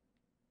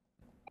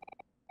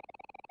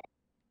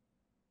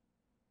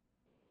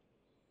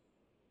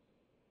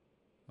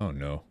 Oh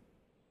no.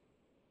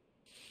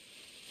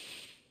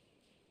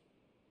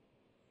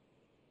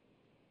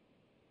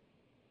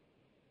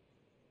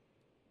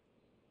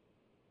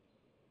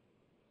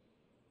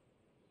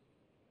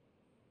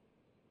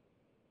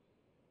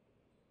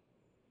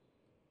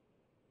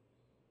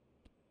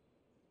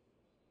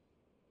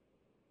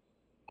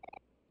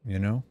 You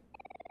know,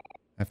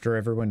 after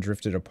everyone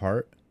drifted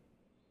apart,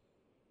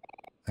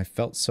 I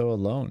felt so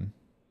alone.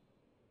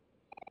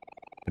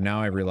 But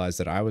now I realize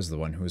that I was the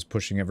one who was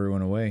pushing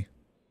everyone away.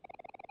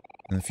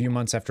 In the few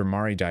months after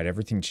Mari died,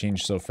 everything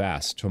changed so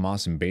fast.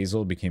 Tomas and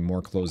Basil became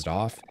more closed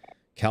off.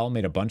 Kel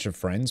made a bunch of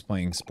friends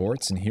playing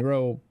sports, and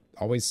Hiro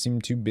always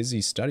seemed too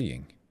busy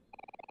studying.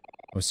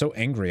 I was so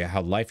angry at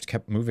how life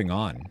kept moving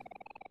on.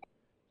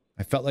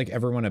 I felt like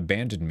everyone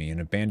abandoned me and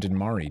abandoned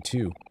Mari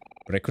too,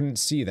 but I couldn't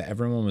see that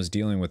everyone was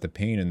dealing with the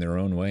pain in their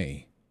own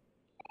way.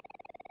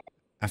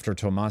 After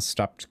Tomas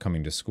stopped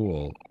coming to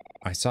school,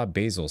 I saw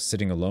Basil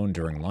sitting alone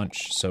during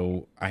lunch,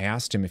 so I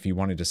asked him if he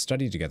wanted to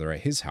study together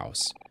at his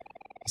house.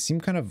 He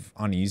seemed kind of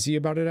uneasy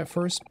about it at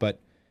first, but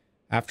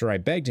after I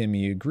begged him,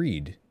 he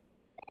agreed.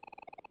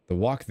 The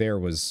walk there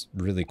was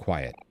really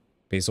quiet.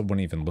 Basil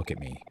wouldn't even look at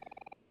me.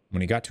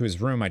 When he got to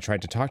his room, I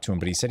tried to talk to him,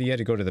 but he said he had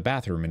to go to the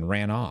bathroom and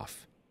ran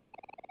off.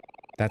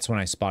 That's when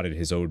I spotted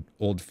his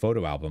old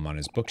photo album on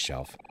his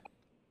bookshelf.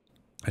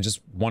 I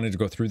just wanted to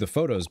go through the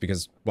photos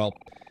because, well,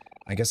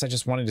 I guess I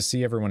just wanted to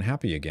see everyone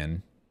happy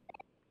again.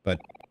 But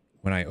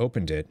when I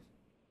opened it,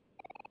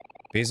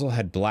 Basil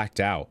had blacked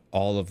out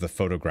all of the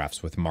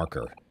photographs with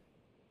marker.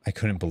 I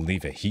couldn't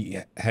believe it. He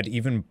had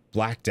even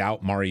blacked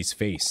out Mari's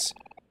face.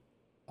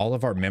 All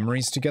of our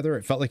memories together,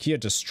 it felt like he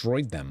had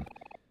destroyed them.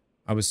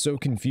 I was so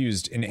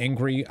confused and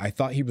angry, I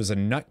thought he was a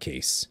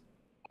nutcase.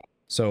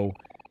 So,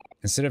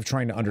 instead of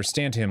trying to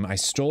understand him, I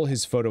stole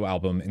his photo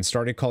album and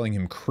started calling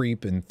him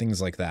creep and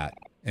things like that.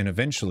 And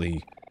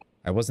eventually,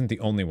 I wasn't the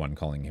only one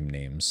calling him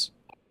names.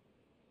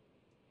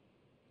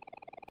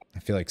 I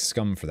feel like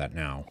scum for that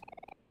now.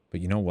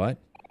 But you know what?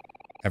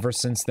 Ever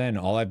since then,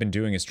 all I've been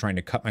doing is trying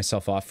to cut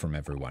myself off from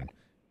everyone.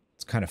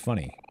 It's kind of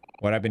funny.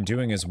 What I've been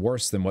doing is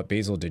worse than what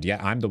Basil did,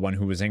 yet I'm the one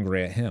who was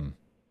angry at him.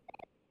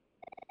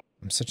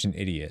 I'm such an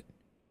idiot.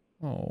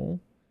 Oh.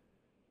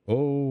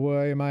 Oh,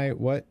 why am I...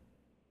 what?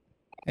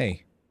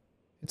 Hey.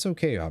 It's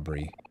okay,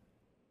 Aubrey.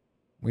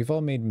 We've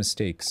all made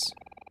mistakes.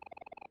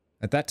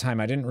 At that time,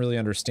 I didn't really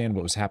understand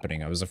what was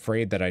happening. I was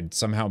afraid that I'd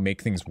somehow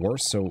make things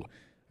worse, so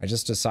I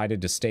just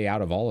decided to stay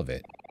out of all of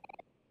it.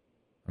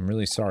 I'm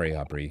really sorry,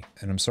 Aubrey,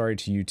 and I'm sorry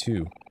to you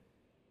too.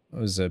 I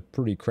was a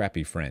pretty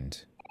crappy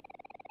friend.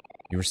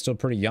 You were still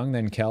pretty young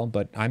then, Kel,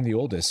 but I'm the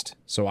oldest,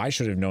 so I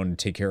should have known to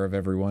take care of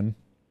everyone.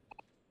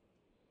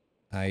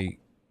 I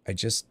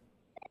just...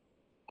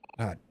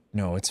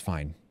 no, it's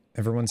fine.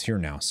 Everyone's here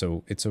now,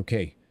 so it's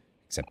okay.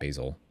 Except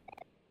Basil.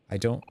 I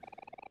don't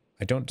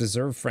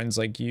deserve friends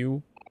like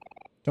you.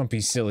 Don't be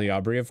silly,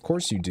 Aubrey. Of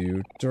course you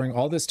do. During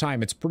all this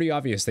time, it's pretty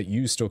obvious that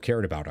you still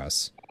cared about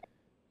us.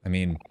 I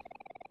mean,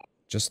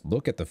 just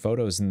look at the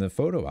photos in the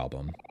photo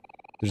album.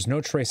 There's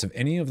no trace of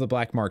any of the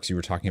black marks you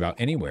were talking about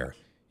anywhere.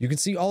 You can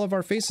see all of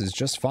our faces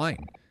just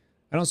fine.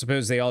 I don't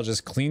suppose they all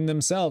just cleaned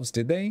themselves,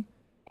 did they?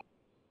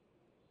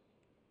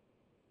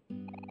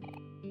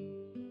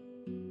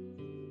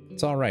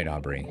 It's all right,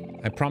 Aubrey.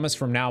 I promise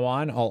from now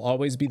on, I'll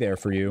always be there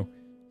for you.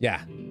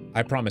 Yeah,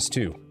 I promise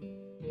too.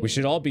 We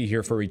should all be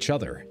here for each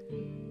other.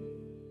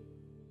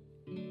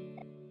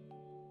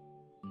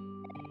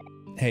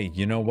 Hey,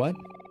 you know what?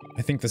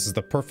 I think this is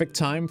the perfect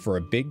time for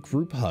a big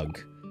group hug.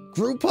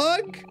 Group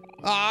hug?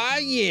 Ah,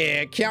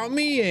 yeah, count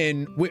me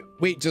in.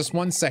 Wait, just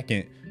 1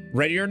 second.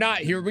 Ready or not,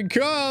 here we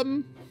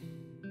come.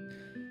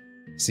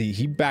 See,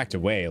 he backed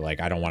away, like,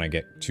 I don't want to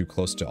get too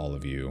close to all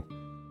of you.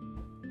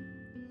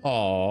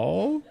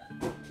 Aww.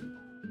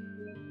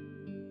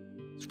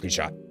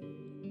 Screenshot.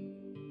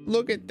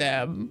 Look at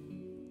them.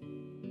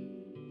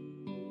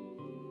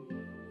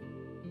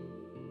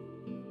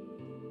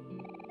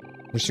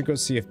 We should go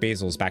see if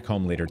Basil's back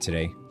home later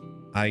today.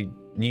 I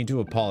need to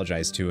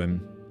apologize to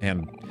him,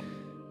 and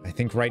I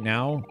think right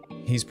now,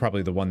 he's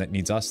probably the one that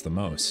needs us the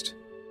most.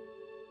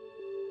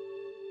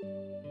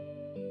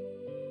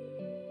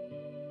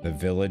 The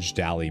Village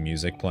Dally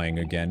music playing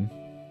again.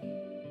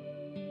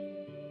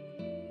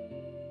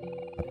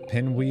 A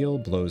pinwheel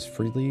blows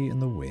freely in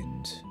the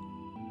wind.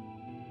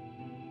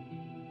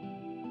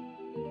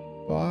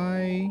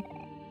 Bye.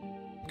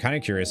 I'm kind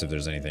of curious if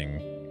there's anything...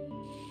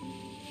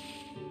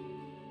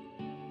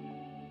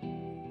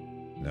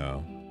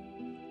 No.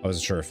 I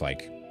wasn't sure if,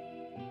 like...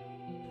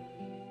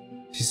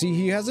 You see,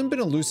 he hasn't been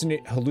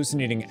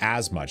hallucinating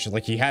as much.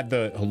 Like, he had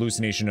the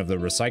hallucination of the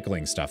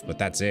recycling stuff, but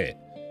that's it.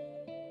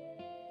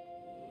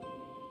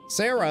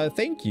 Sarah,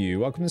 thank you.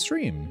 Welcome to the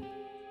stream.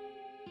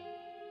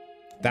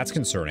 That's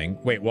concerning.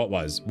 Wait,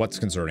 what's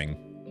concerning?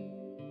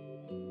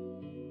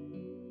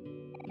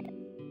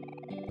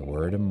 The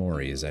word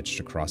Omori is etched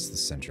across the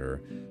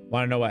center.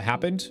 Want to know what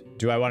happened?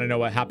 Do I want to know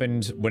what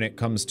happened when it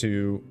comes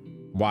to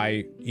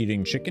why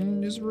eating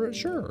chicken is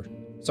sure.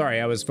 Sorry,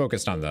 I was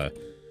focused on the...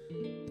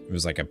 It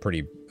was like a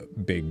pretty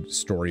big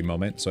story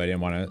moment, so I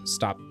didn't want to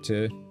stop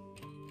to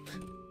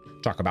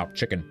talk about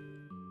chicken.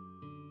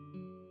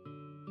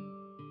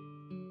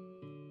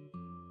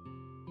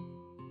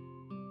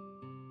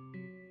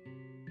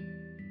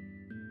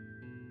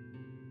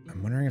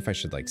 I'm wondering if I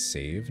should, like,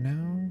 save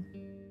now?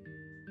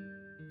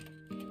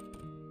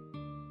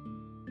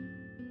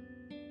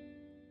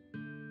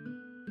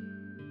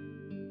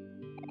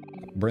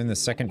 We're in the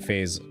second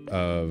phase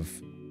of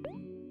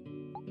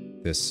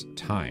this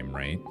time,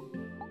 right?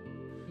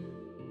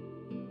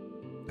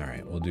 All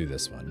right, we'll do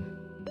this one.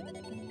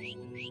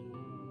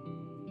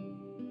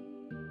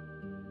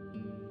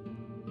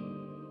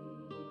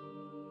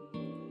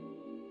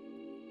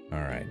 All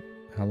right.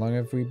 How long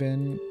have we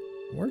been?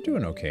 We're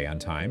doing okay on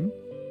time.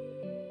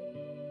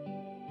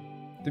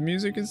 The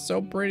music is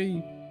so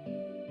pretty.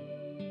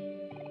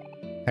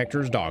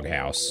 Hector's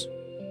doghouse.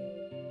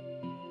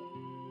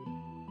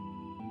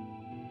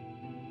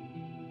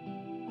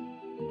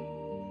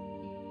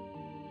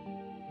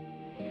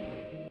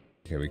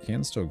 Okay, we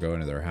can still go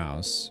into their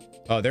house.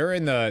 Oh, they're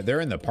in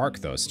the park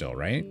though still,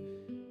 right?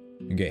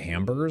 You can get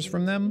hamburgers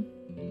from them.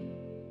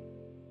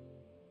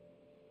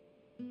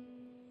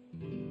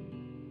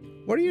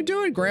 What are you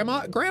doing,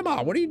 Grandma?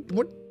 Grandma, what?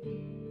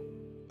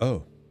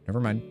 Oh, never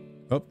mind.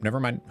 Oh, never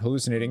mind.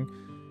 Hallucinating.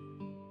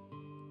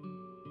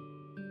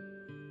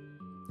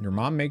 Your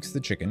mom makes the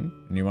chicken,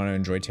 and you want to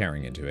enjoy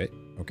tearing into it.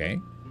 Okay.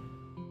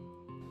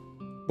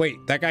 Wait,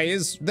 that guy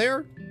is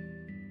there?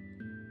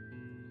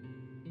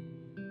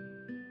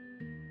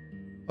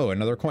 Oh,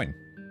 another coin.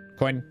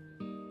 Coin.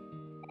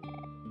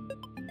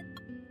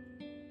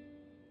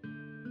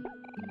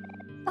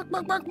 Bark,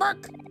 bark, bark,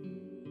 bark.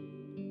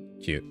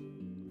 Cute.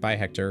 Bye,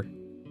 Hector.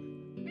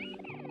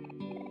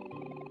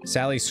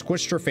 Sally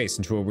squished her face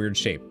into a weird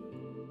shape.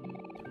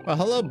 Well,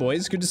 hello,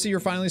 boys. Good to see you're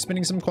finally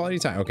spending some quality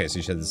time. Okay, so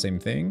you said the same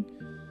thing.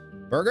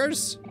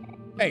 Burgers?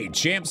 Hey,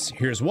 champs.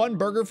 Here's one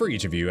burger for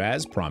each of you,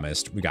 as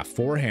promised. We got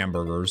 4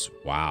 hamburgers.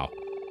 Wow.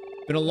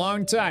 Been a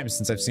long time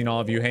since I've seen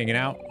all of you hanging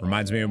out.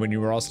 Reminds me of when you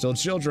were all still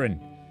children.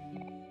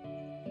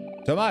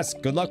 Tomas,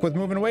 good luck with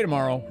moving away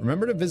tomorrow.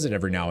 Remember to visit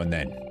every now and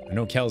then. I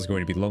know Kel's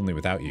going to be lonely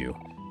without you.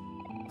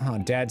 Oh,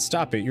 Dad,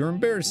 stop it. You're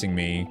embarrassing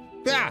me.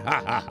 Ha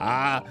ha ha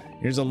ha.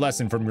 Here's a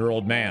lesson from your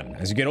old man.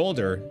 As you get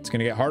older, it's going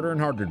to get harder and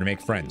harder to make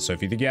friends. So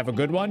if you think you have a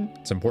good one,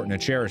 it's important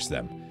to cherish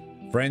them.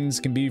 Friends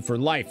can be for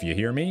life, you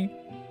hear me?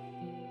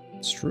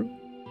 It's true.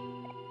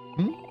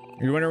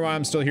 You wonder why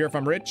I'm still here if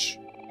I'm rich?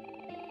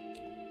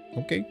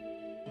 Okay.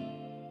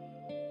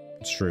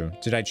 It's true.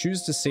 Did I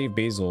choose to save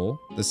Basil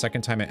the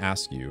second time I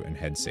asked you in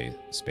head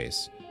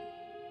space?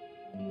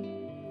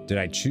 Did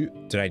I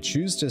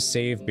choose to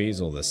save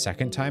Basil the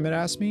second time it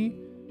asked me?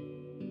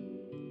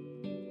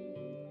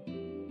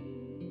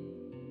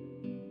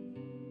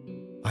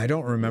 I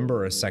don't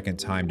remember a second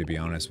time, to be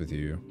honest with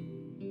you.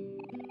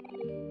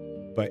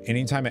 But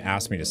anytime it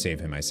asked me to save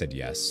him, I said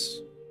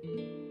yes.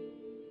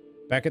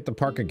 Back at the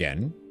park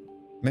again.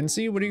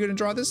 Mincy, what are you going to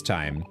draw this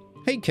time?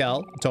 Hey,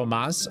 Kel,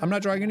 Tomas, I'm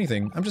not drawing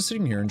anything. I'm just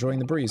sitting here enjoying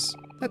the breeze.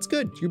 That's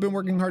good. You've been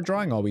working hard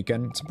drawing all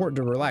weekend. It's important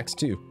to relax,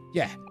 too.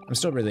 Yeah, I'm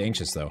still really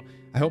anxious, though.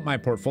 I hope my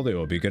portfolio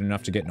will be good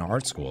enough to get into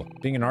art school.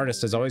 Being an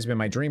artist has always been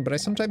my dream, but I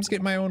sometimes get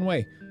in my own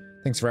way.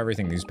 Thanks for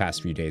everything these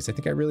past few days. I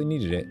think I really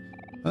needed it.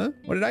 Huh?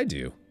 What did I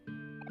do?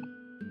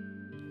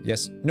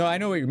 Yes. No, I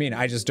know what you mean.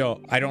 I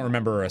don't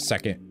remember a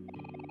second.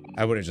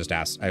 I would have just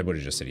asked. I would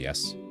have just said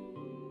yes.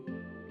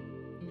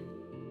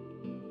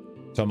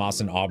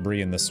 Tomas and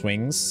Aubrey in the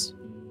swings.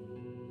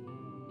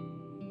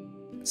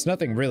 It's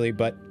nothing really,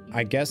 but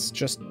I guess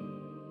just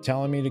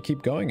telling me to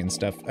keep going and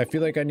stuff. I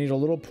feel like I need a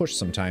little push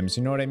sometimes,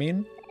 you know what I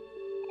mean?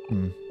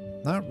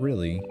 Not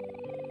really.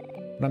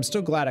 But I'm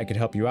still glad I could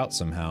help you out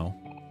somehow.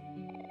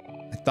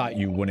 I thought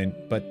you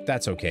wouldn't, but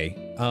that's okay.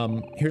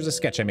 Here's a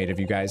sketch I made of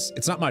you guys.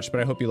 It's not much,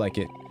 but I hope you like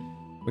it.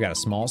 We got a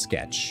small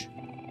sketch.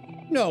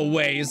 No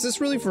way, is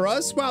this really for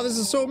us? Wow, this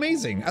is so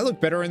amazing. I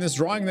look better in this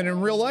drawing than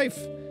in real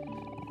life.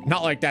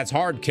 Not like that's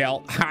hard,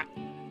 Kel. Ha!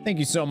 Thank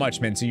you so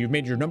much, Mincy. You've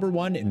made your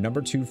 #1 and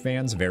 #2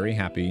 fans very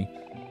happy.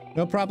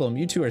 No problem.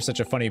 You two are such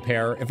a funny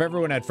pair. If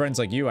everyone had friends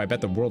like you, I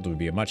bet the world would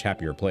be a much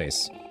happier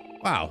place.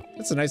 Wow,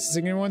 that's the nicest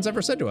thing anyone's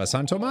ever said to us,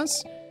 huh,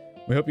 Tomas?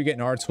 We hope you get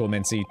into art school,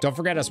 Mincy. Don't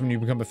forget us when you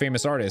become a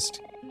famous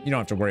artist. You don't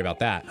have to worry about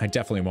that. I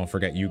definitely won't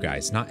forget you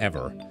guys. Not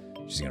ever.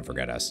 She's gonna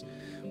forget us.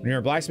 When you're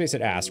in black space,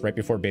 it asked right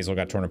before Basil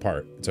got torn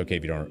apart. It's okay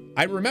if you don't.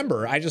 I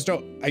remember. I just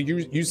don't.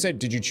 You said,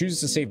 did you choose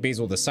to save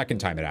Basil the second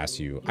time it asked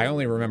you? I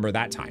only remember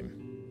that time.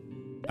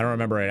 I don't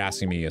remember it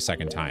asking me a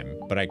second time.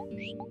 But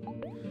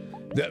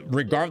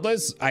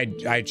regardless,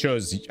 I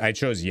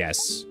chose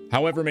yes.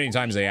 However many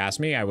times they asked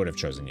me, I would have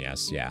chosen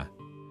yes. Yeah.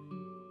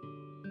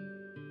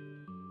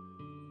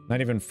 Not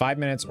even 5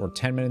 minutes or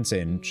 10 minutes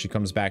in, she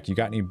comes back. You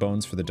got any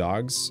bones for the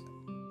dogs?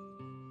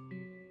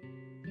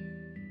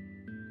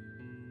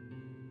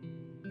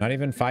 Not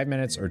even 5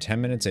 minutes or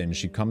 10 minutes in,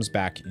 she comes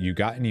back. You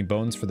got any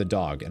bones for the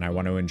dog? And I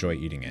want to enjoy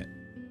eating it.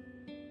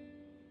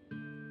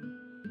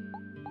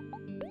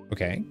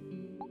 Okay.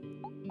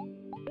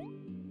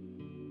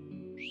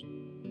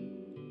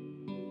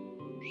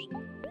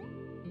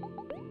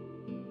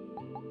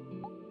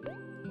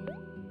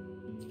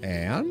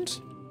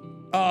 And?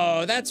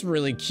 Oh, that's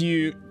really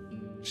cute.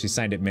 She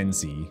signed it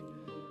Mincy.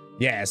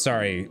 Yeah,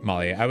 sorry,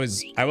 Molly. I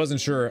wasn't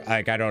sure.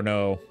 Like, I don't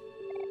know.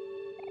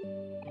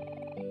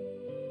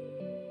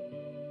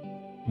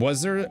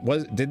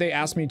 Did they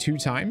ask me 2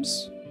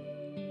 times?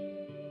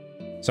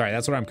 Sorry,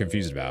 that's what I'm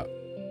confused about.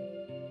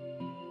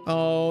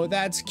 Oh,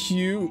 that's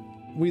cute.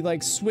 We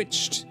like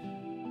switched.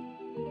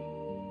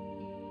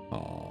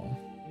 Oh.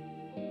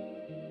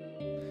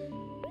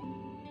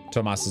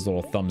 Tomas's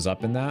little thumbs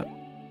up in that.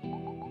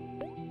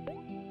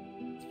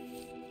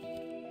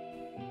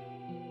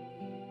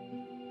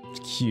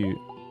 It's cute.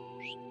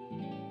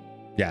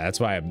 Yeah, that's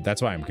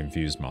why I'm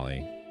confused,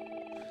 Molly.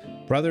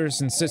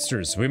 Brothers and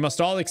sisters, we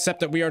must all accept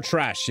that we are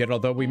trash, yet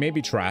although we may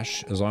be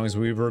trash, as long as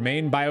we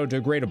remain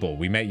biodegradable,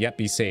 we may yet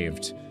be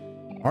saved.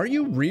 Are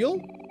you real?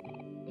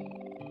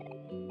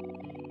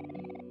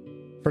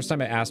 First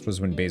time I asked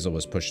was when Basil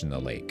was pushed in the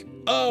lake.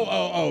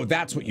 Oh,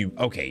 that's what you...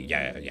 Okay,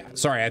 yeah.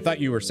 Sorry, I thought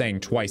you were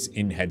saying twice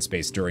in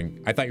headspace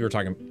during... I thought you were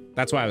talking...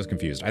 That's why I was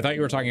confused. I thought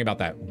you were talking about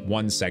that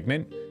one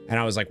segment, and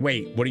I was like,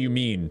 wait, what do you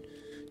mean?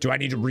 Do I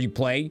need to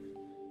replay?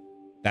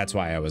 That's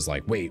why I was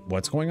like, wait,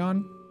 what's going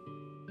on?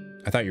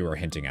 I thought you were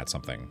hinting at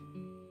something.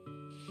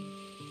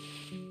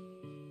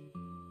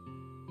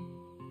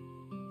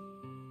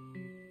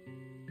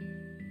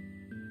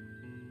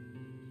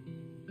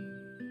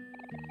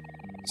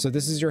 So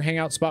this is your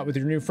hangout spot with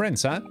your new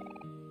friends, huh?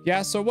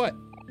 Yeah, so what?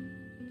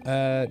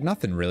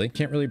 Nothing really.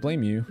 Can't really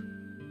blame you.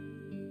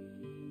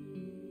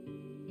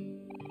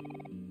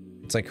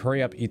 It's like,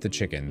 hurry up, eat the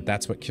chicken.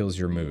 That's what kills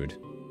your mood.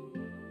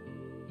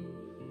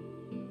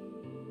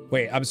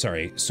 Wait, I'm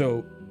sorry.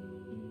 So,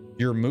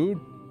 your mood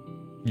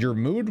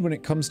when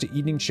it comes to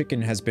eating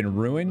chicken has been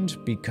ruined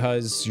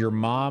because your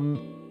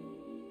mom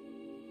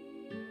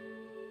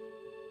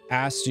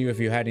asked you if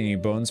you had any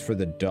bones for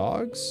the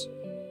dogs?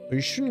 Well,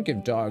 you shouldn't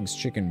give dogs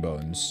chicken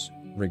bones,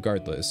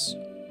 regardless.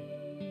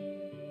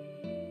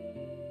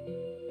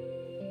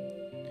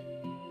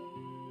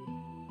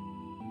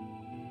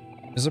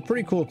 It's a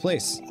pretty cool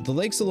place. The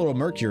lake's a little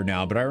murkier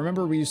now, but I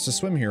remember we used to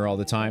swim here all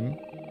the time.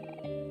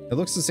 It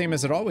looks the same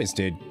as it always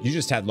did. You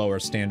just had lower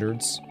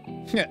standards.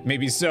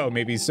 Maybe so,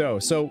 maybe so.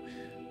 So,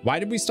 why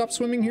did we stop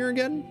swimming here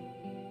again?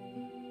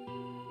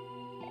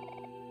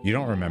 You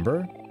don't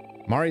remember?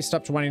 Mari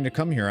stopped wanting to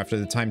come here after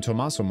the time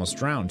Tomas almost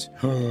drowned.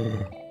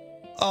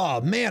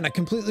 Oh man, I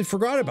completely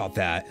forgot about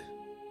that.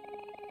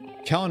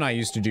 Kel and I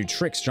used to do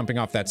tricks jumping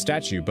off that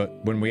statue,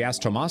 but when we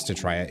asked Tomas to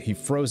try it, he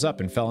froze up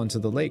and fell into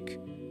the lake.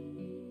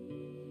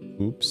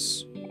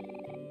 Oops.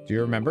 Do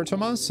you remember,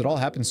 Tomas? It all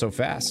happened so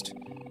fast.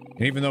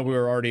 And even though we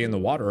were already in the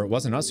water, it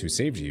wasn't us who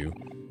saved you.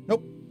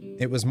 Nope,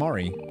 it was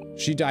Mari.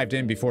 She dived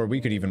in before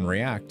we could even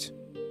react.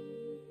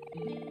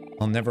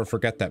 I'll never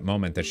forget that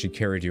moment that she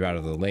carried you out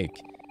of the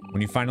lake.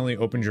 When you finally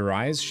opened your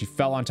eyes, she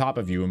fell on top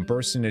of you and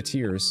burst into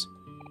tears.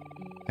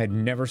 I had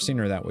never seen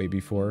her that way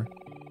before.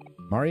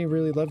 Mari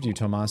really loved you,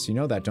 Tomas. You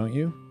know that, don't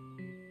you?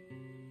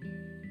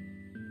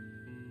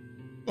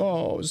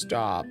 Oh,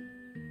 stop.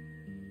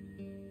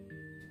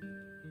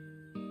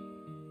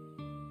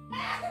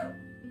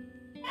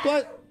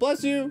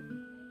 Bless you.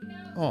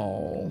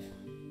 Oh.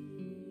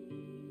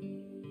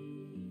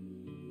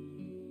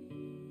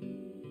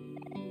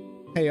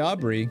 Hey,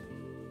 Aubrey.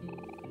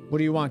 What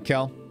do you want,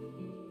 Kel?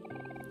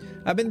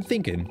 I've been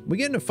thinking. We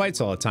get into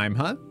fights all the time,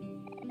 huh?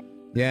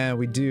 Yeah,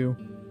 we do.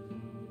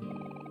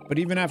 But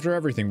even after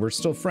everything, we're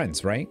still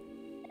friends, right?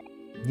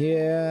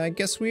 Yeah, I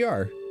guess we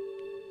are.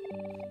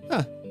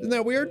 Huh, isn't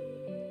that weird?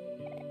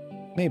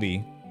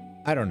 Maybe.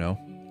 I don't know.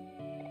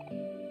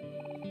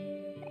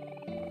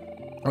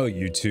 Oh,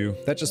 you two.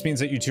 That just means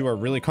that you two are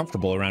really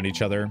comfortable around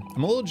each other.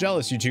 I'm a little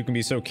jealous you two can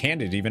be so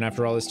candid even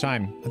after all this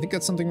time. I think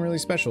that's something really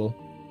special.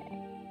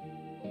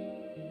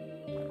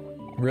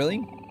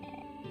 Really?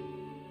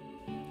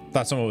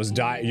 Thought someone was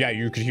dying. Yeah,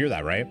 you could hear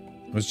that, right?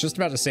 I was just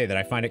about to say that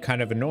I find it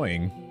kind of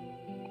annoying.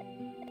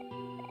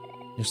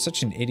 You're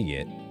such an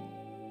idiot.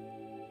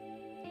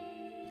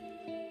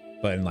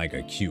 But in like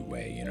a cute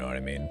way, you know what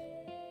I mean?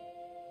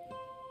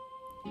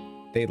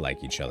 They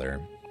like each other.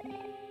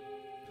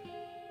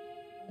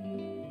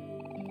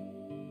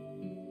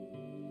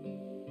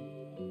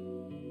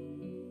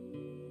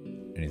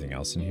 Anything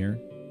else in here?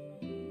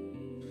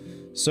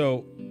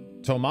 So,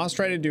 Tomas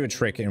tried to do a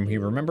trick, and he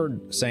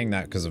remembered saying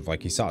that because of,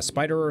 like, he saw a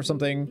spider or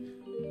something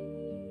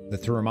that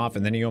threw him off,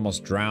 and then he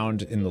almost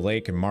drowned in the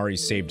lake, and Mari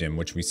saved him,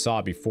 which we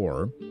saw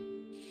before.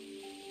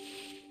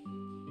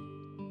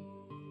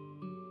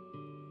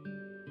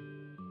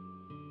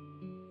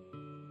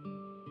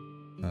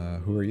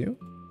 Who are you?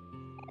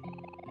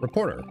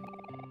 Reporter.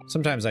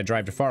 Sometimes I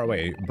drive to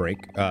faraway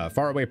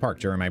park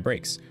during my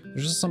breaks.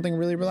 There's just something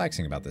really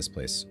relaxing about this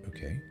place.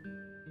 Okay.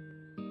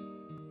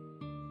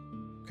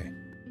 Okay.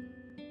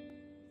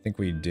 I think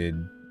we did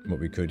what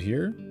we could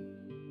here.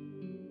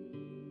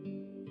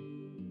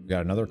 We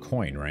got another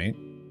coin, right?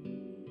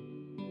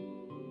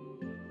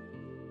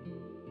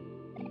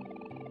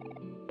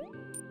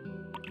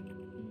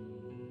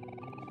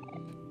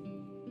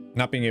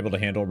 Not being able to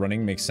handle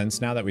running makes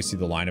sense now that we see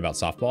the line about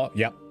softball.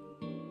 Yep.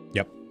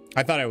 Yep.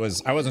 I thought I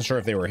wasn't sure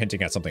if they were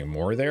hinting at something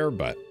more there,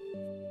 but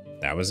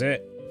that was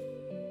it.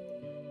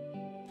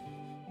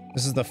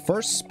 This is the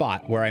first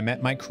spot where I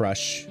met my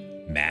crush,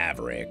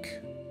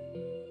 Maverick.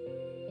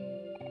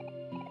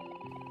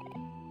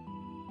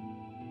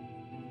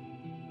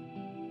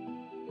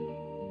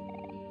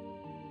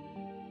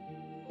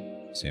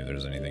 See if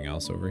there's anything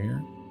else over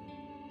here.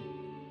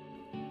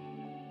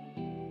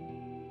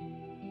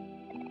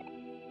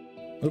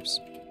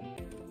 Oops.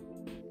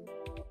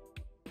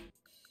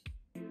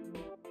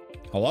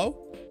 Hello?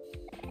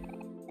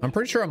 I'm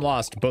pretty sure I'm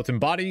lost, both in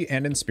body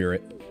and in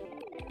spirit.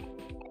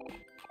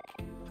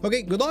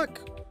 Okay, good luck.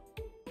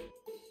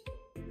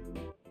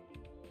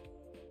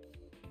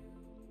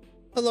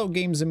 Hello,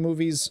 games and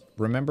movies.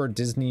 Remember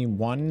Disney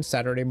 1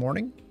 Saturday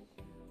morning?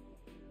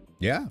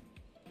 Yeah.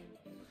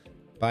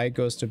 Bye,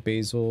 Ghost of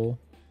Basil.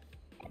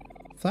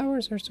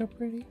 Flowers are so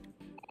pretty.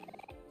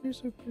 They're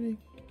so pretty.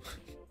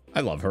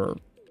 I love her.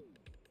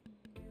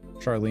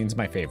 Charlene's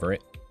my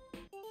favorite.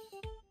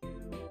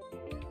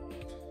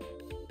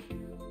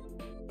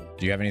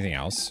 Do you have anything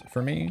else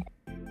for me?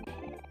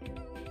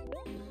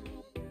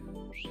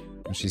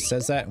 When she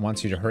says that and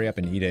wants you to hurry up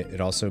and eat it, it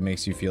also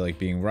makes you feel like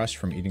being rushed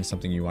from eating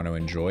something you want to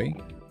enjoy.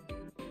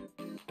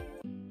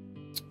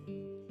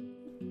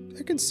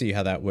 I can see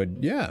how that would,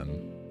 yeah.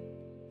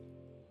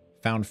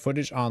 Found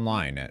footage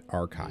online at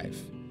Archive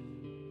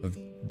of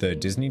the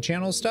Disney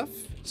Channel stuff.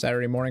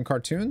 Saturday morning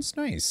cartoons.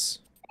 Nice.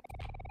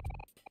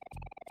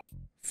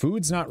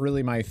 Food's not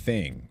really my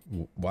thing.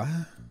 What?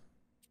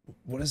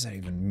 What does that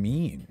even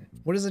mean?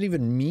 What does that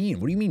even mean?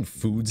 What do you mean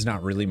food's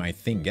not really my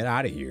thing? Get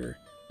out of here.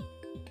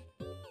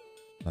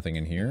 Nothing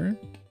in here?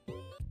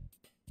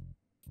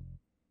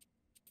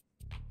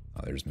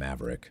 Oh, there's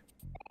Maverick.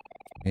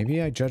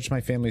 Maybe I judged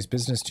my family's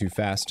business too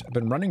fast. I've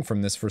been running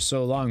from this for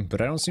so long,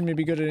 but I don't seem to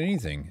be good at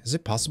anything. Is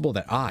it possible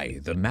that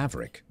I, the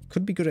Maverick,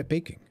 could be good at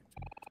baking?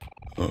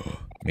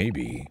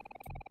 Maybe.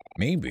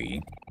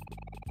 Maybe.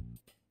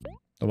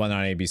 The one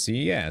on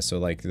ABC? Yeah, so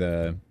like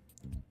the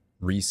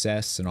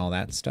Recess and all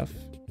that stuff.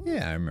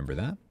 Yeah, I remember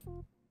that.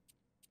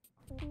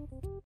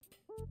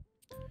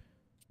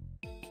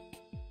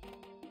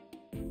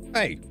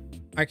 Hey,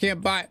 I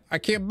can't buy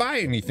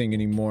anything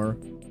anymore.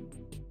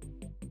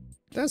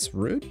 That's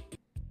rude.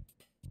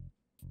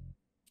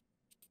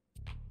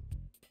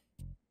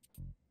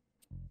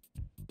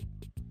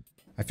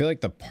 I feel like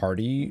the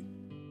party,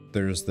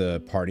 there's the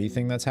party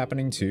thing that's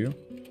happening too.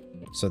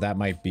 So that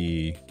might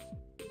be,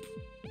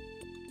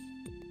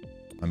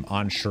 I'm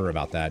unsure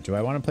about that. Do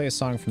I want to play a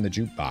song from the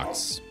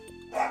jukebox?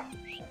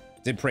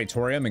 Did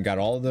Praetorium and got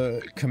all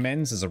the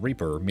commends as a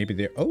Reaper. Maybe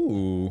they're,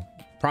 oh,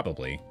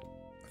 probably.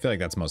 I feel like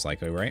that's most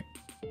likely, right?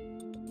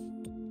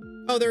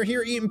 Oh, they're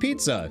here eating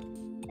pizza.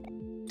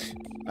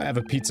 I have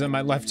a pizza in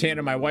my left hand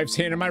and my wife's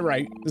hand in my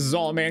right. This is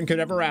all a man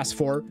could ever ask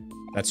for.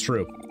 That's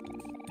true.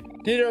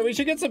 Peter, we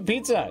should get some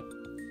pizza.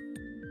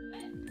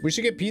 We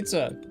should get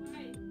pizza.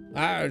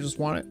 I just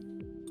want it.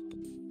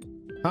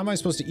 How am I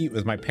supposed to eat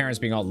with my parents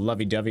being all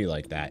lovey-dovey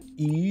like that?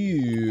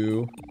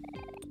 Ew.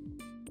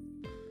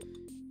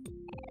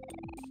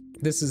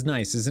 This is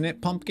nice, isn't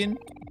it, pumpkin?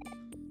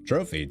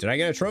 Trophy. Did I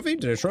get a trophy?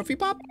 Did a trophy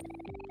pop?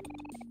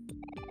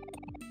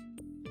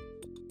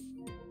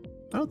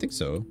 I don't think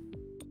so.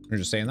 You're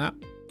just saying that?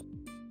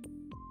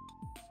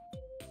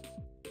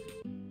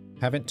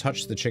 Haven't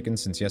touched the chicken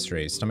since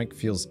yesterday. Stomach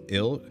feels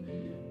ill.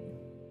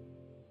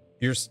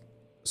 Your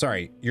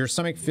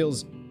stomach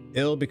feels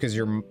ill because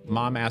your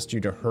mom asked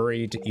you to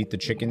hurry to eat the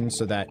chicken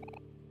so that,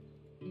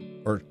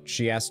 or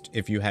she asked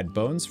if you had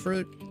bones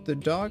for the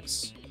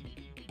dogs?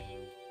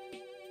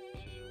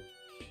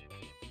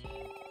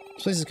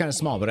 This place is kind of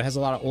small, but it has a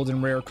lot of old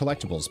and rare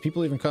collectibles.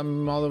 People even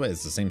come all the way.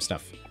 It's the same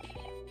stuff.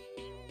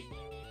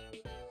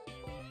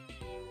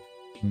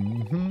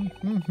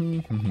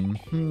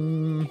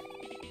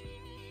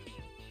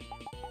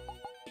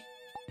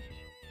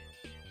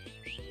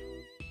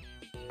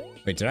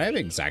 Wait, did I have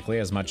exactly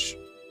as much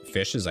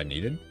fish as I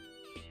needed?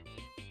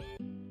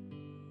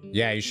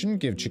 Yeah, you shouldn't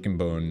give chicken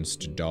bones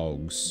to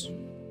dogs.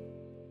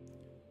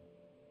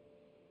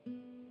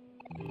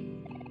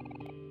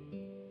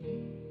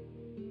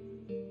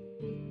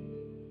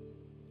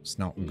 It's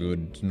not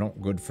good.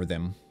 Not good for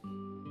them.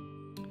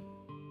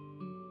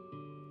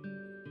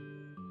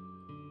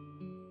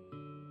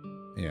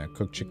 Yeah,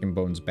 cooked chicken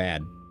bones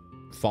bad.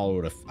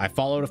 I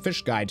followed a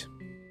fish guide.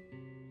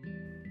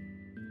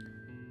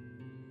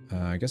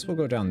 I guess we'll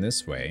go down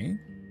this way.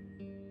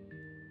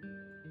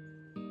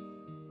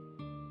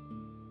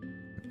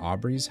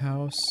 Aubrey's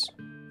house.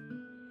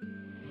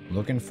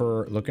 Looking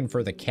for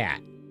the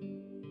cat.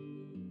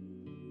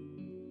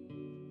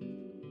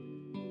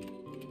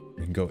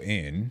 We can go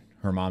in.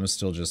 Her mom's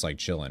still just like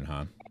chilling,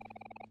 huh?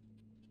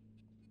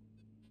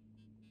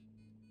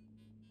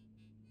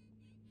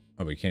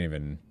 Oh, we can't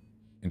even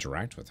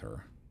interact with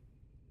her.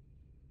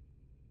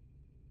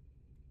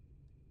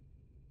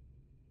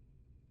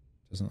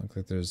 Doesn't look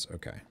like there's,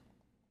 okay.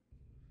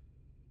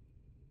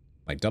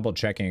 Like double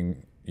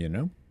checking, you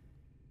know?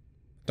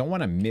 Don't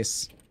want to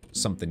miss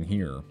something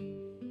here.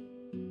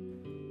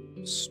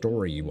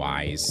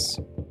 Story-wise.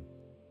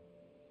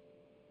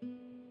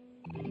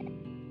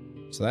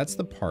 So that's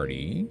the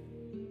party.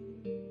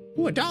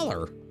 Ooh,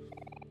 $1.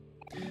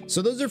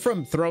 So those are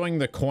from throwing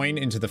the coin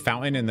into the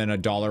fountain and then a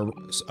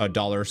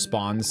dollar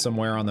spawns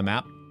somewhere on the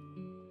map.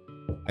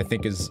 I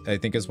think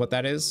is what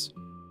that is.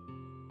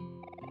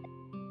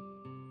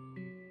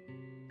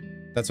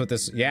 That's what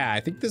this, yeah, I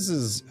think this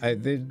is,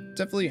 they're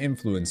definitely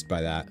influenced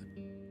by that.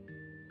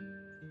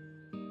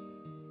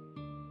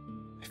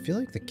 I feel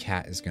like the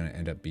cat is going to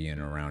end up being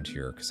around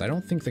here because I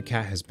don't think the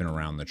cat has been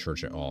around the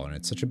church at all, and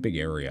it's such a big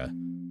area.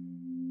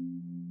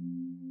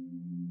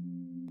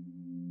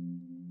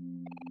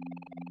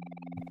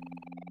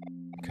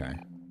 Okay.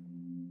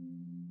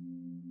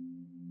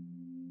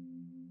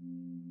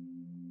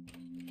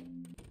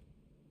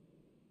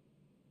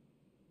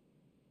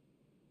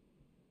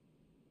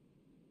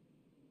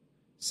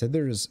 Said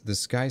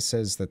this guy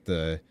says that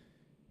the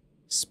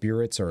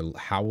spirits are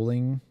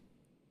howling.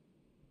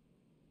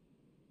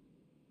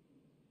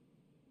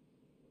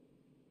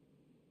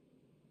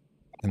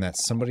 And that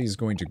somebody's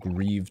going to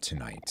grieve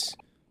tonight.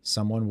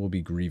 Someone will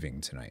be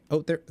grieving tonight.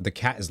 Oh, there, the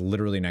cat is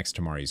literally next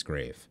to Mari's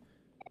grave.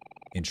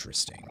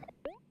 Interesting.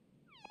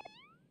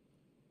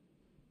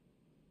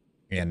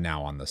 And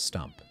now on the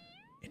stump.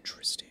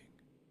 Interesting.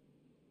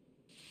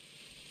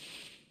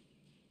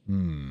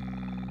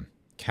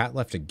 Cat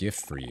left a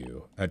gift for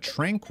you. A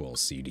tranquil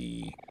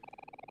CD.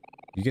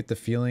 You get the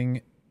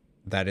feeling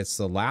that it's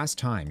the last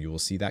time you will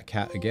see that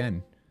cat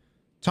again.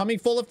 Tummy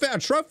full of fat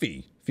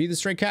trophy. Feed the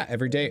stray cat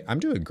every day. I'm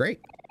doing great.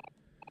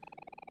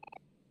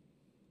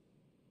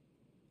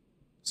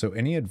 So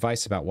any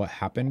advice about what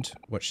happened?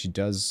 What she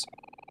does?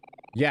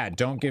 Yeah,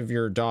 don't give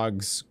your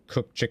dogs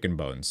cooked chicken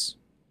bones.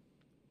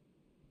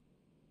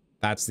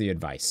 That's the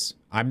advice.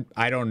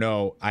 I don't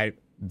know. I'm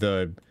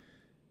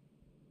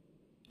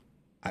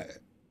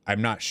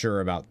not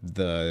sure about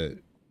the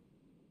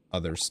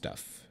other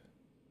stuff.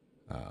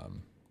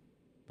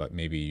 But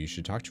maybe you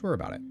should talk to her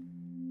about it.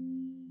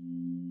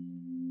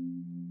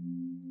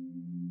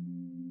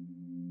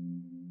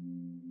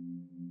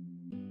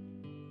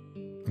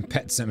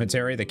 Pet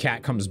cemetery. The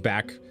cat comes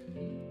back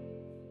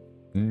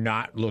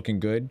not looking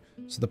good.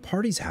 So the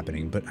party's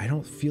happening, but I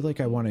don't feel like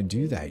I want to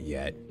do that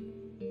yet.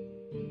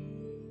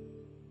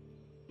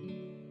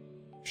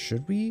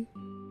 Should we?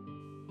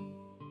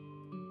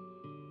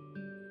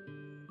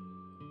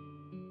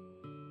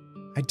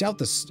 I doubt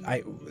this.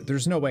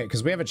 There's no way,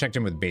 because we haven't checked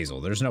in with Basil.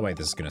 There's no way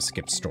this is going to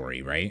skip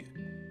story, right?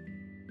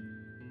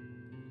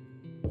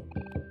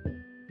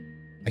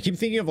 I keep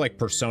thinking of like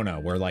Persona,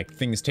 where like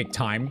things take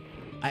time.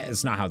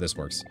 It's not how this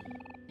works.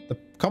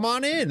 Come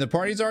on in. The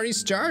party's already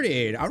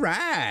started. All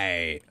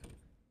right.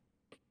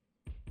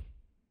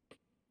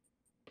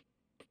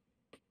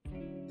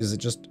 Is it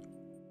just...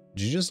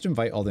 Did you just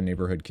invite all the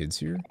neighborhood kids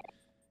here?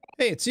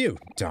 Hey, it's you.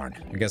 Darn.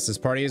 I guess this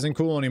party isn't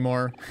cool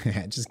anymore.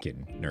 Just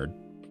kidding, nerd.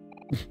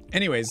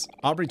 Anyways,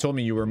 Aubrey told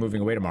me you were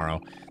moving away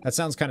tomorrow. That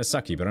sounds kind of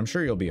sucky, but I'm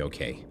sure you'll be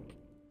okay.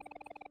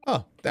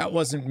 Oh, that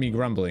wasn't me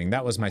grumbling.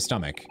 That was my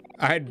stomach.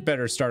 I'd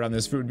better start on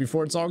this food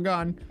before it's all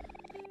gone.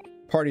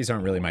 Parties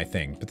aren't really my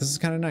thing, but this is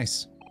kind of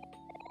nice.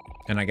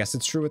 And I guess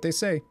it's true what they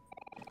say.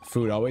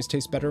 Food always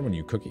tastes better when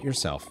you cook it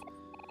yourself.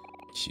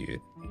 Cute.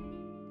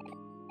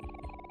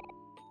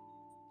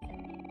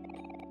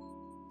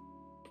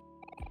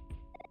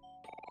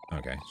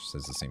 Okay, she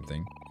says the same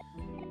thing.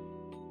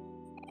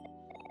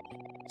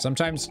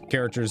 Sometimes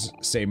characters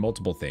say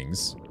multiple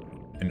things,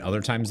 and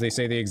other times they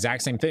say the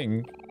exact same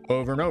thing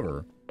over and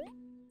over.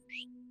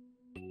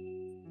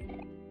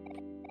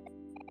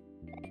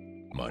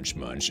 Munch,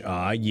 munch.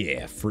 Ah,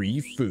 yeah, free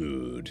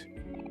food.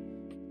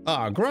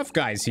 Ah, Gruff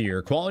Guy's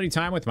here. Quality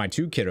time with my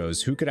two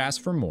kiddos. Who could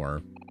ask for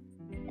more?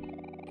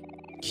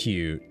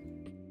 Cute.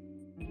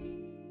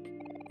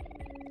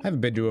 I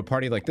haven't been to a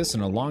party like this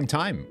in a long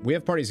time. We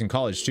have parties in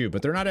college too,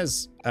 but they're not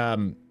as,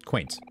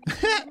 quaint.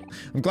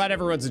 I'm glad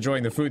everyone's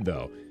enjoying the food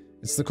though.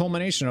 It's the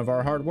culmination of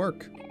our hard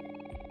work.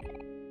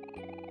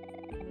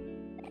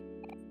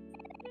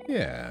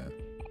 Yeah.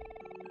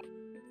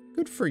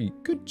 Good for you.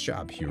 Good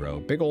job, hero.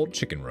 Big old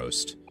chicken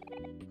roast.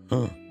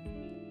 Huh.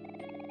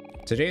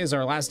 Today is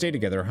our last day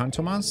together, huh,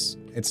 Tomas?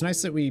 It's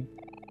nice that we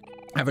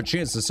have a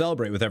chance to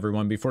celebrate with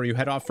everyone before you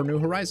head off for new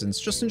horizons.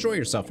 Just enjoy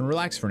yourself and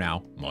relax for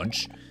now.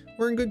 Munch.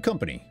 We're in good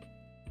company.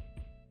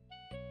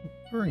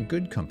 We're in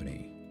good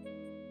company.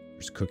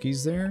 There's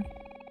cookies there.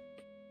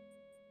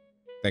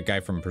 That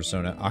guy from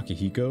Persona,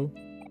 Akihiko.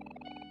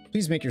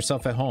 Please make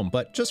yourself at home,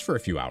 but just for a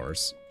few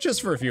hours.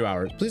 Just for a few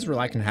hours. Please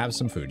relax and have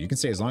some food. You can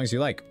stay as long as you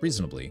like,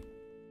 reasonably.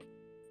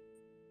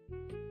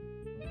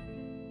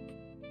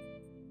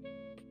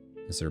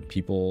 Is there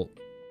people,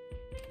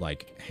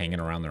 like, hanging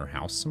around their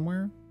house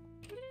somewhere?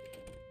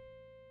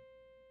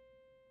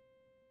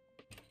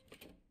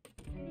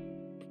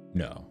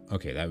 No.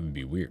 Okay, that would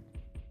be weird.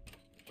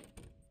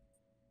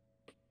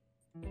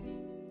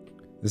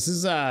 This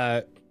is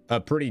a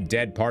pretty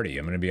dead party,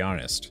 I'm gonna be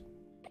honest.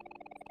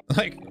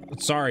 Like,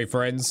 sorry,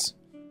 friends.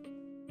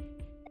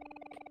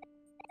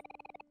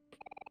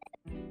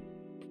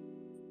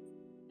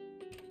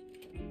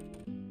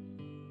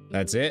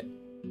 That's it?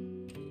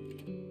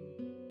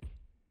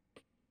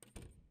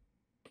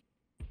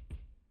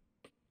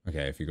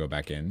 Okay, if you go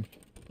back in.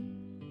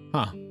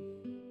 Huh.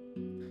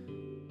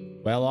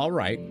 Well, all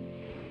right.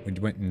 We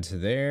went into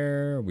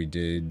there. We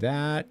did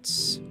that.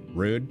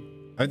 Rude.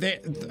 Are they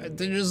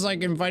just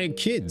like invited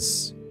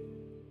kids.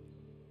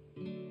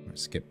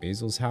 Skip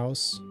Basil's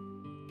house.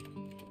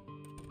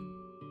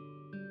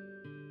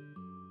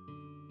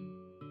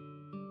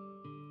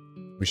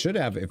 We should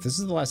have, if this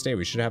is the last day,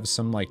 we should have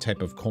some like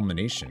type of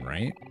culmination,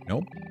 right?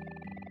 Nope.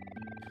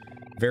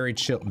 Very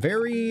chill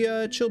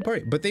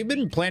party. But they've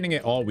been planning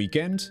it all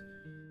weekend.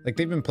 Like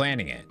they've been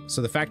planning it.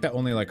 So the fact that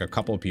only like a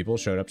couple of people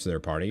showed up to their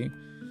party,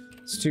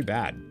 it's too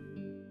bad.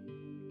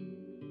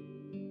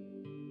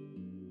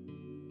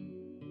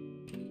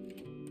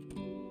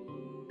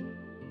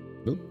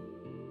 Boop,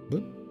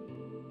 boop.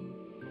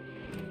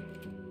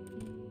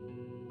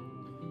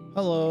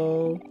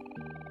 Hello.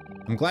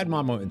 I'm glad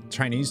Mom went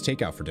Chinese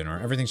takeout for dinner.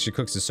 Everything she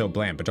cooks is so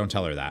bland, but don't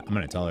tell her that. I'm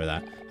gonna tell her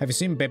that. Have you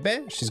seen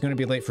Bebe? She's gonna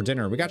be late for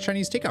dinner. We got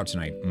Chinese takeout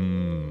tonight.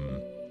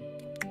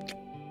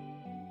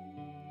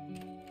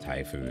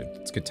 Thai food.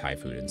 Let's get Thai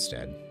food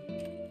instead.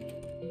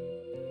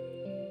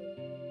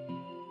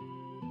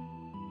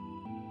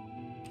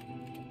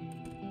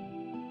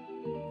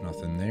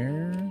 Nothing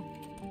there.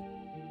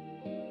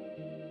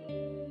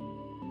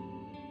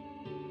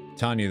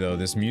 Telling you though,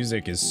 this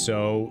music is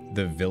so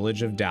the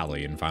Village of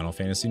Dali in Final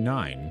Fantasy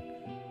IX.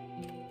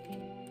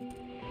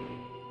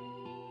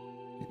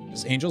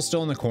 Is Angel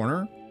still in the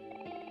corner?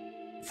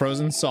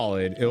 Frozen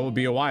solid. It will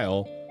be a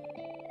while.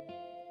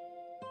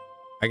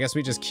 I guess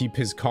we just keep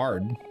his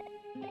card.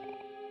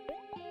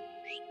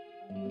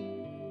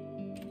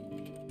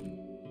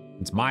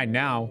 It's mine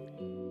now,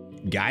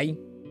 guy.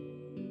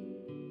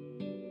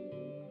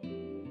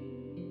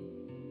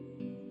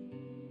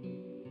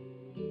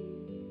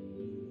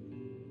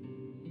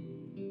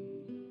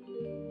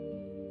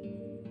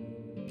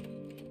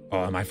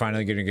 Oh, am I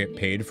finally gonna get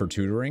paid for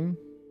tutoring?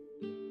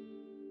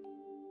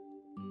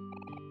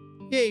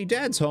 Yay,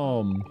 Dad's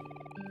home.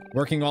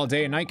 Working all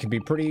day and night can be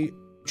pretty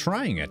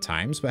trying at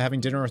times, but having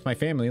dinner with my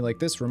family like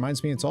this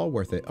reminds me it's all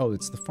worth it. Oh,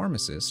 it's the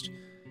pharmacist.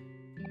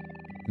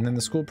 And then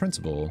the school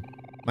principal.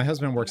 My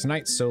husband works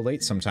nights so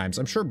late sometimes.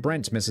 I'm sure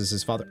Brent misses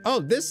his father. Oh,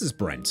 this is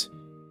Brent.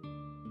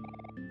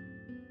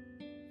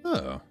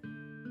 Oh.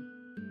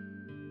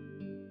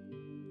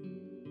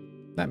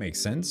 That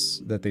makes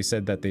sense that they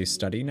said that they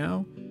study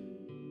now.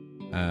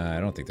 I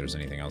don't think there's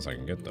anything else I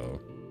can get though.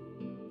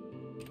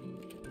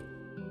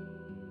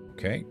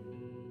 Okay.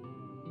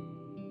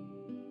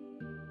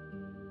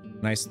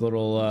 Nice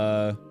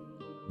little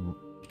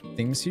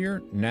things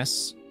here.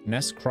 Ness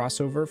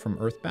crossover from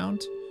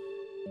Earthbound.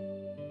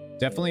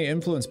 Definitely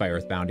influenced by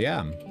Earthbound,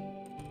 yeah.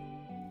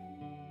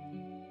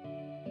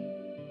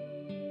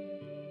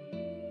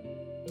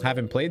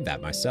 Haven't played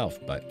that myself,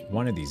 but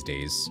one of these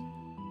days.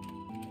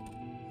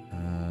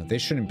 They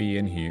shouldn't be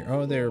in here.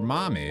 Oh, their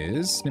mom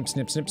is. Snip,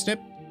 snip, snip, snip.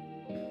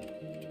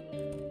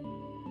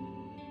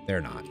 They're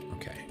not.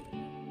 Okay.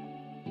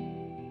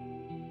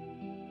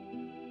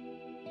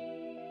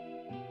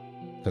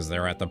 Because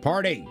they're at the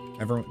party.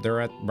 Everyone,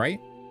 they're at, right?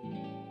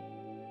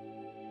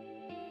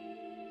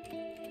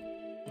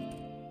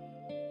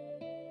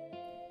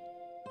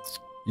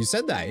 You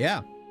said that,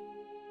 yeah.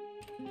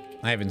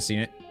 I haven't seen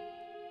it.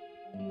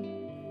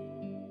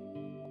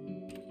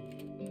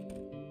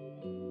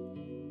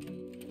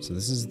 So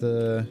this is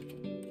the...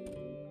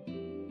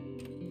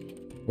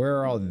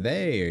 Where are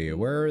they?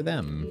 Where are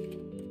them?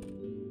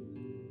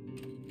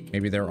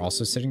 Maybe they're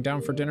also sitting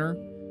down for dinner?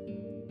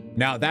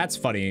 Now that's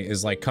funny,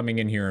 is like coming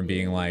in here and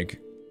being like,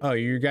 oh,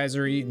 you guys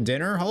are eating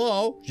dinner?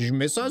 Hello? Did you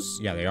miss us?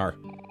 Yeah, they are.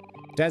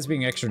 Dad's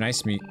being extra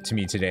nice to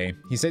me today.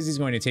 He says he's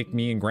going to take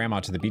me and Grandma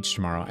to the beach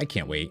tomorrow. I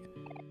can't wait.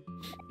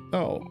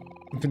 Oh,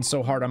 I've been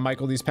so hard on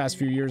Michael these past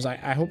few years. I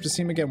hope to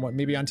see him again. What?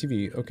 Maybe on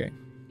TV. Okay.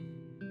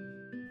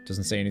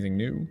 Doesn't say anything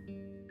new.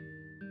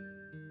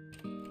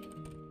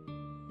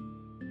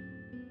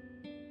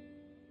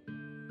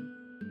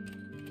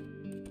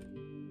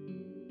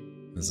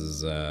 This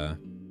is,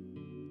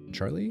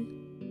 Charlie?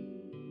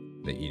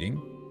 The eating?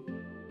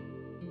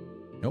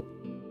 Nope.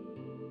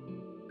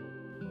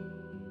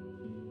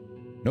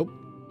 Nope.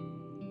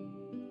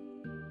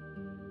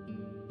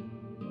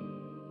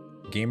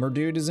 Gamer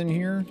dude is in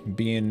here,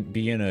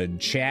 being a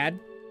Chad.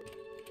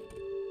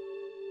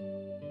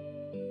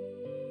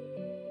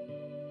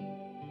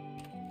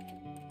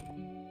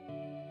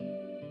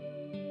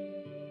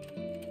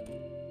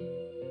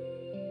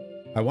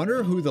 I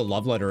wonder who the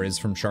love letter is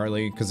from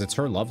Charlie, because it's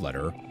her love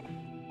letter.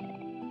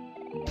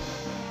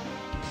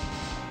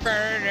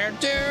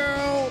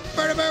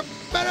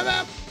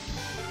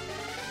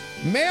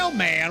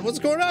 Mailman, what's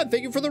going on?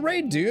 Thank you for the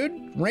raid,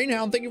 dude.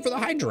 Rainhound, thank you for the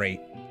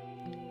hydrate.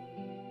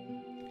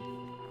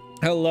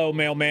 Hello,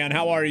 Mailman.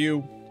 How are you?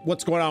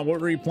 What's going on? What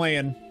were you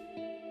playing?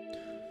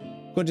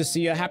 Good to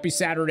see you. Happy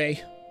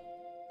Saturday.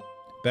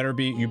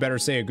 You better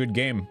say a good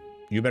game.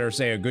 You better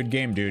say a good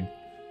game, dude.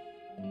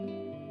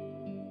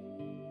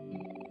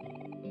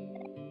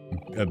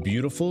 A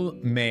beautiful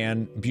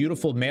mailman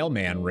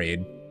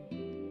raid.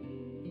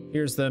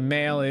 Here's the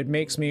mail. It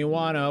makes me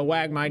wanna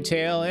wag my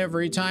tail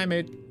every time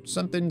it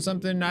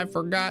something I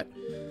forgot.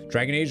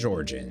 Dragon Age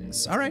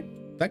Origins. All right,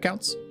 that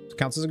counts.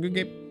 Counts as a good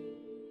game.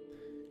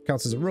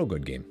 Counts as a real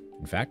good game,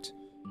 in fact.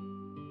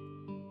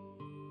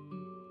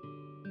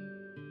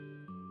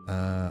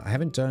 I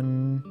haven't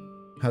done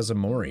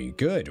Hazamori.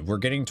 Good. We're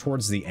getting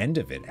towards the end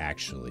of it,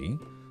 actually.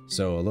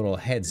 So a little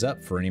heads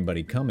up for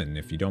anybody coming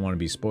if you don't want to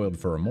be spoiled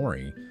for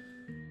Omori.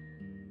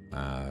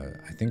 I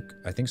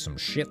think some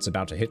shit's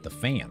about to hit the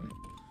fan.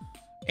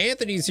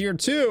 Anthony's here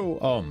too.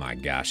 Oh my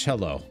gosh.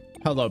 Hello.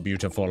 Hello,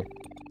 beautiful.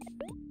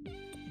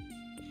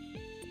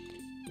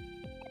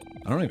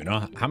 I don't even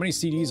know how many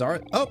CDs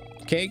are. Oh,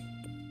 okay.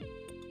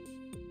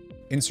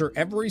 Insert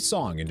every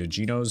song into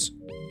Gino's.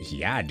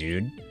 Yeah,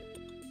 dude.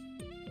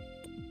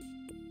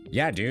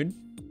 Yeah, dude.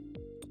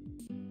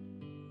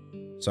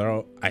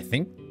 So I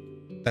think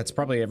that's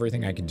probably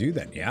everything I can do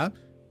then, yeah?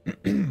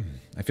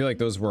 I feel like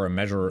those were a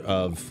measure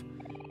of...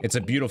 It's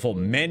a beautiful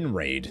men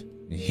raid.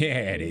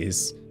 Yeah, it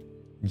is.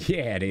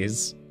 Yeah, it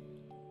is.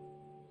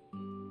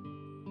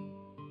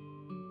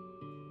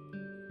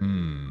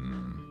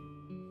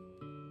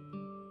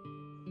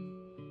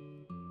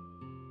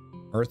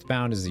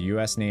 Earthbound is the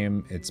US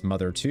name. It's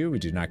Mother 2. We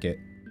did not get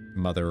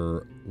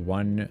Mother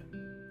 1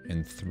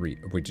 and 3.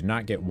 We did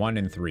not get 1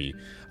 and 3.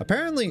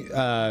 Apparently,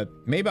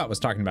 Maybot was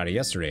talking about it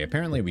yesterday.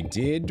 Apparently we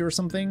did or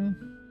something.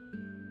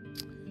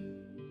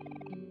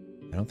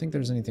 I don't think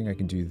there's anything I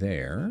can do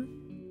there.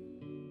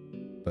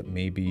 But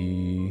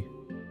maybe...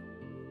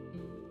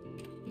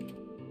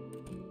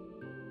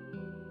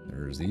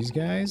 There's these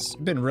guys.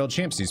 Been real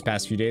champs these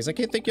past few days. I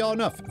can't thank y'all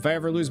enough. If I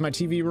ever lose my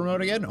TV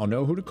remote again, I'll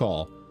know who to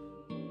call.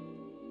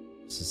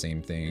 It's the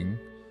same thing.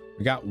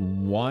 We got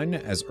 1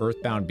 as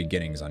Earthbound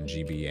Beginnings on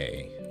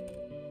GBA.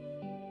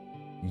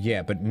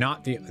 Yeah, but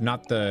not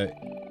the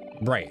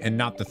right, and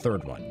not the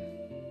third one.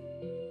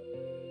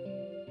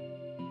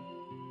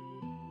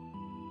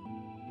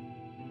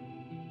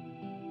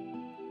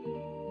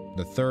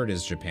 The third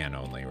is Japan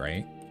only,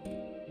 right?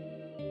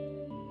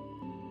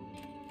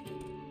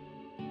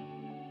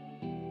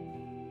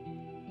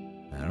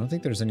 I don't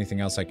think there's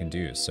anything else I can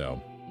do,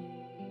 so...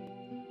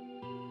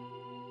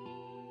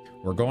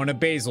 We're going to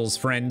Basil's,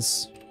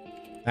 friends.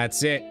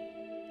 That's it.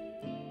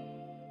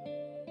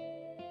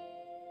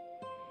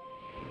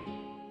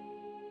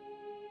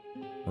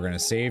 We're gonna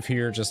save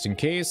here just in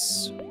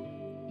case.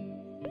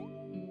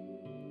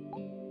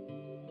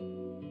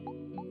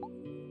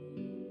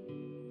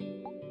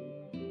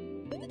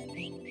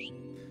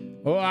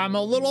 Oh, I'm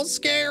a little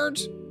scared.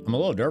 I'm a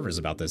little nervous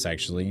about this,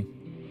 actually.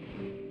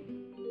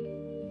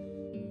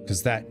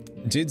 Because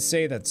that did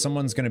say that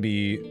someone's gonna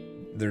be...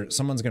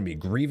 someone's gonna be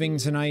grieving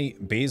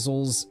tonight.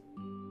 Basil's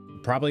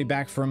probably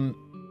back from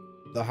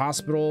the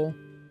hospital.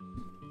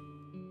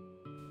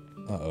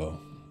 Uh-oh.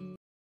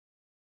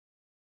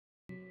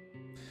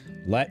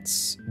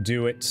 Let's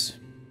do it.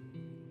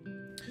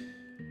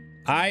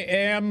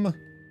 I'm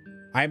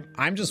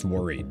just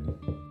worried,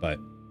 but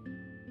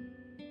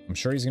I'm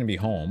sure he's gonna be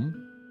home.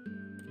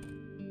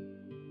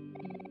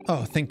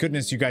 Oh, thank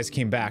goodness you guys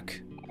came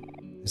back.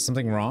 Is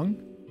something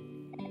wrong?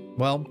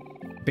 Well,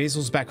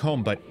 Basil's back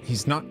home, but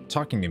he's not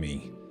talking to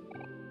me.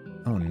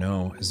 Oh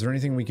no, is there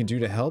anything we can do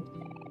to help?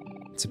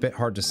 It's a bit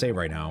hard to say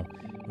right now.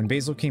 When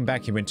Basil came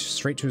back, he went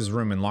straight to his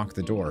room and locked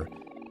the door.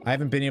 I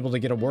haven't been able to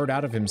get a word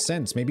out of him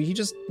since. Maybe he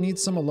just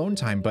needs some alone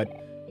time, but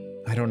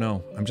I don't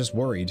know. I'm just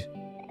worried.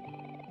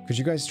 Could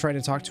you guys try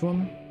to talk to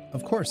him?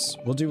 Of course,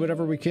 we'll do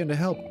whatever we can to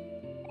help.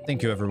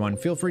 Thank you, everyone.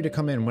 Feel free to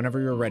come in whenever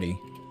you're ready.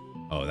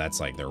 Oh, that's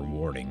like their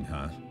warding,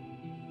 huh?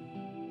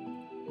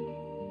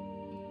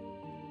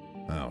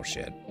 Oh,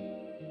 shit.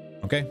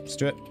 Okay, let's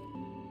do it.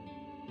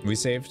 We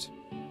saved.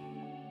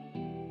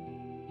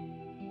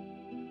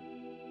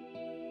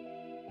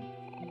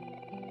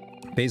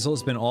 Basil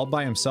has been all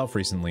by himself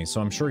recently,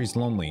 so I'm sure he's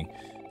lonely.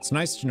 It's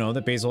nice to know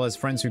that Basil has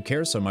friends who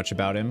care so much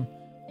about him.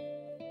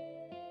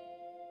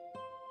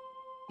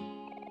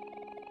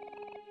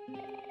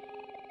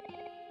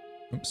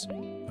 Oops.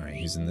 Alright,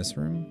 he's in this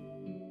room.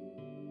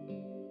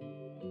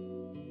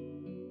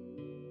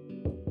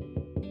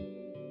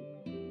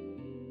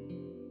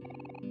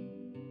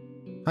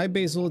 Hi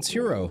Basil, it's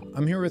Hero.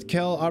 I'm here with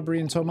Kel,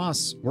 Aubrey, and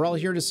Tomas. We're all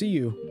here to see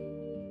you.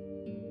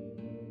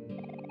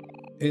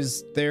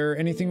 Is there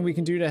anything we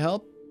can do to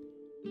help?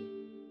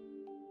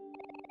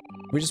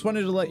 We just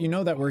wanted to let you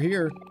know that we're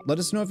here. Let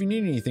us know if you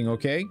need anything,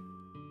 okay?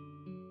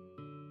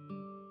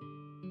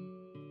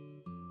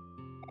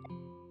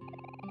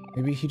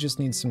 Maybe he just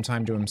needs some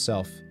time to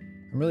himself.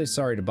 I'm really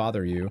sorry to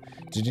bother you.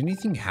 Did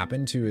anything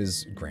happen to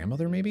his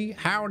grandmother, maybe?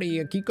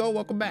 Howdy, Akiko,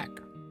 welcome back.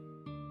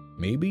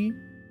 Maybe?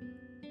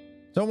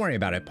 Don't worry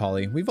about it,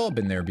 Polly. We've all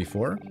been there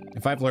before.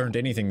 If I've learned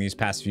anything these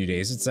past few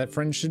days, it's that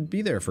friends should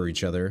be there for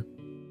each other.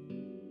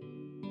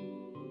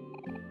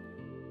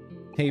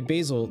 Hey,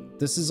 Basil,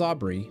 this is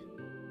Aubrey.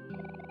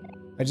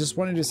 I just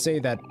wanted to say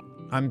that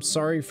I'm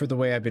sorry for the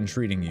way I've been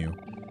treating you.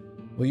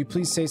 Will you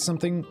please say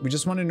something? We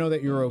just want to know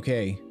that you're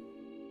okay.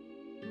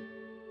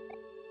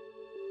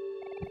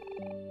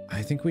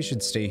 I think we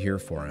should stay here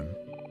for him.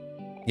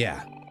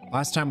 Yeah.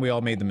 Last time we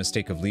all made the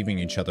mistake of leaving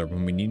each other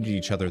when we needed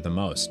each other the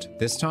most.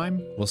 This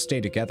time, we'll stay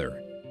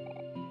together.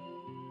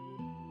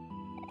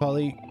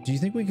 Polly, do you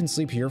think we can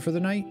sleep here for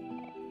the night?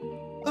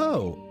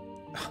 Oh,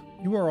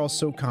 you are all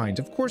so kind.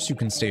 Of course you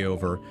can stay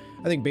over.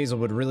 I think Basil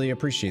would really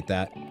appreciate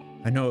that.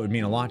 I know it would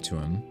mean a lot to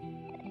him.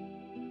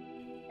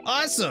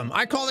 Awesome!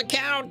 I call the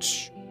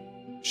couch!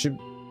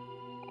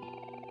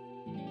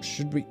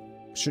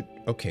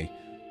 Okay.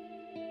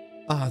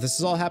 Ah, this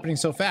is all happening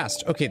so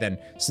fast. Okay then,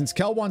 since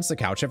Kel wants the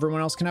couch,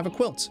 everyone else can have a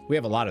quilt. We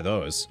have a lot of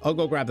those. I'll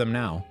go grab them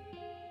now.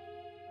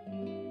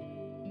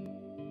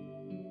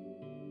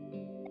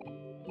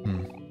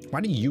 Why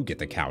do you get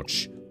the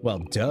couch? Well,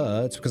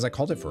 duh, it's because I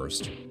called it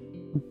first.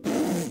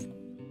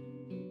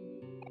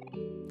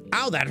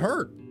 Ow, that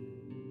hurt!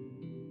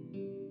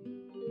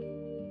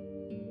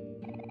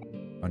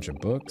 Bunch of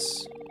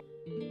books.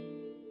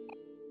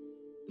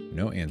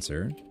 No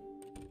answer.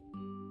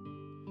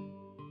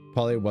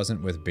 Polly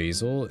wasn't with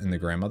Basil and the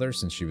grandmother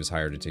since she was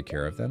hired to take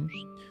care of them.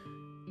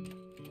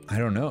 I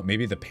don't know.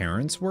 Maybe the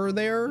parents were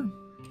there?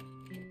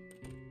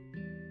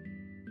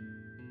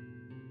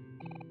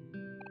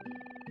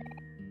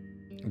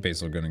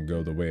 Basil gonna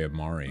go the way of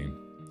Mari.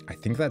 I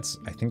think that's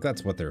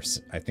what they're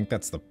I think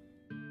that's the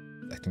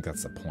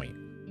point.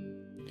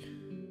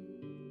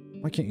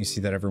 Why can't you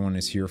see that everyone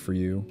is here for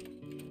you?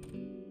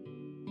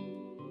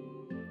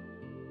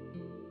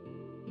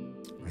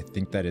 I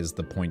think that is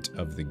the point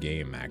of the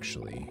game,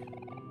 actually.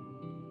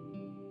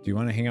 Do you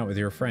want to hang out with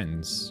your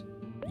friends?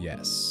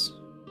 Yes.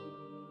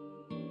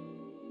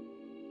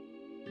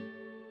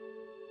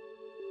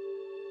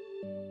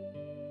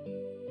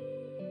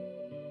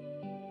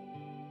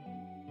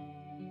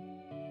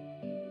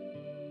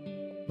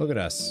 Look at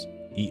us,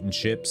 eating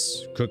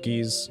chips,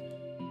 cookies.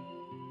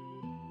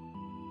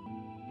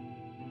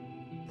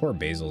 Poor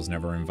Basil's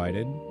never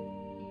invited.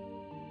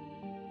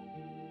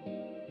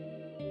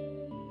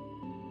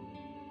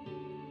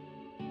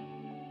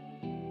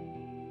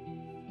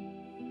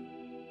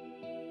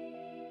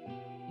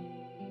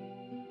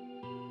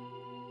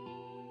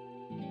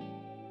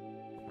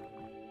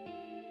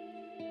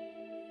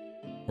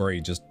 Or he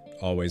just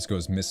always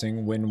goes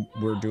missing when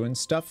we're doing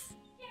stuff.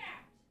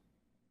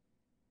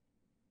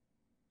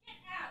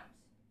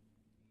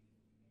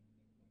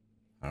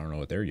 I don't know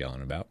what they're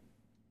yelling about.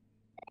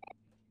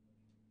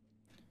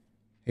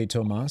 Hey,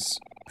 Tomas.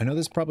 I know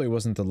this probably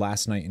wasn't the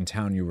last night in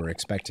town you were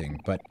expecting,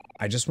 but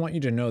I just want you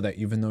to know that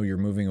even though you're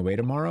moving away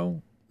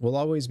tomorrow, we'll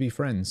always be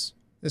friends.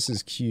 This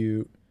is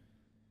cute.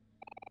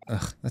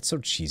 Ugh, that's so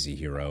cheesy,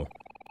 Hero.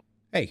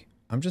 Hey,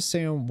 I'm just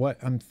saying what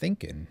I'm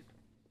thinking.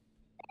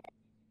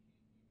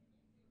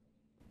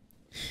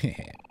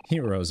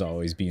 Hero's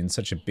always being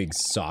such a big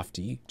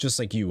softie, just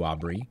like you,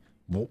 Aubrey.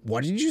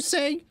 What did you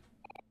say?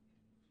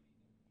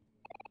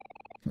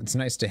 It's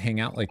nice to hang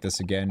out like this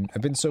again.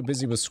 I've been so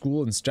busy with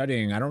school and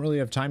studying, I don't really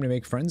have time to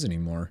make friends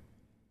anymore.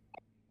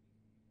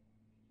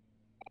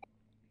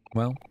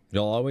 Well,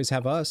 you'll always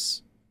have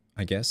us,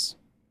 I guess.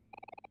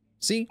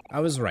 See,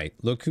 I was right.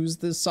 Look who's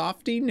the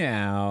softie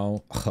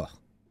now.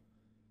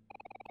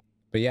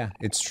 But yeah,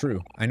 it's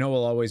true. I know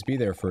we'll always be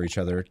there for each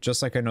other,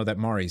 just like I know that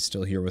Mari's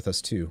still here with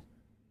us too.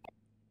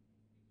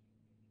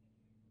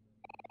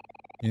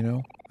 You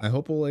know, I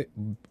hope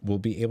we'll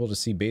be able to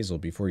see Basil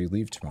before you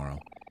leave tomorrow.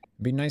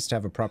 It'd be nice to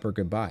have a proper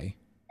goodbye.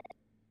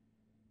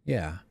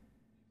 Yeah.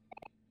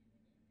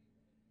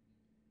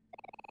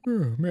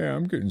 Oh, man,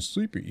 I'm getting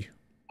sleepy.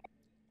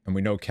 And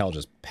we know Kel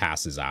just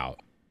passes out.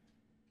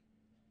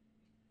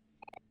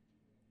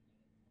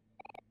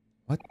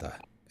 What the?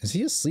 Is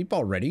he asleep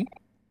already?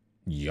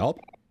 Yup.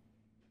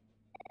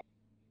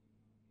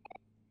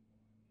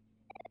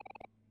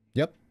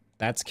 Yep,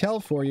 that's Kel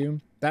for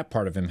you. That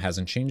part of him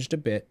hasn't changed a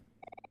bit.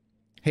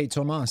 Hey,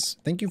 Tomas,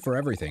 thank you for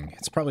everything.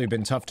 It's probably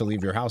been tough to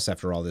leave your house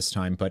after all this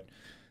time, but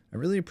I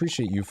really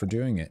appreciate you for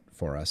doing it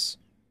for us.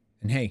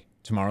 And hey,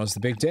 tomorrow's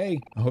the big day.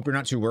 I hope you're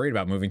not too worried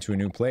about moving to a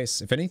new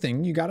place. If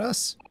anything, you got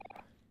us.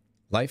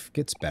 Life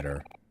gets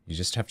better. You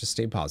just have to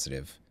stay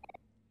positive.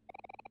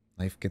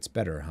 Life gets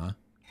better, huh?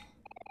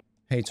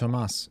 Hey,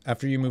 Tomas,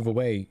 after you move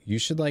away, you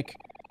should, like,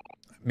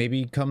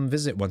 maybe come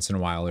visit once in a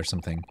while or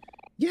something.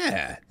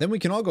 Yeah, then we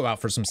can all go out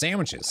for some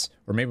sandwiches.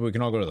 Or maybe we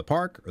can all go to the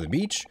park or the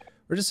beach.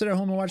 Or just sit at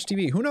home and watch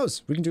TV. Who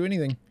knows? We can do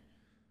anything.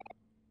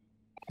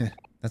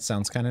 That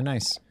sounds kind of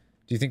nice.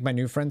 Do you think my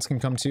new friends can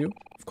come too?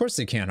 Of course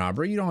they can,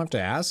 Aubrey. You don't have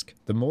to ask.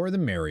 The more the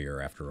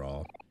merrier, after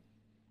all.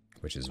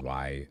 Which is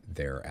why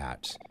they're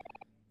at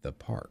the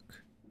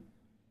park.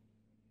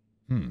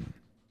 Come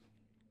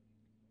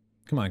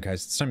on,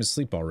 guys. It's time to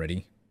sleep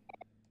already.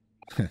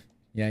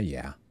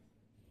 Yeah.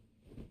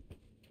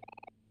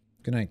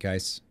 Good night,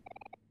 guys.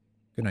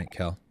 Good night,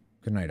 Kel.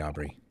 Good night,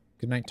 Aubrey.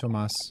 Good night,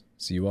 Tomas.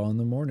 See you all in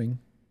the morning.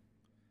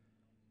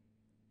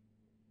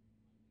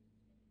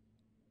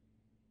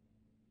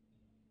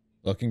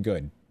 Looking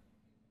good.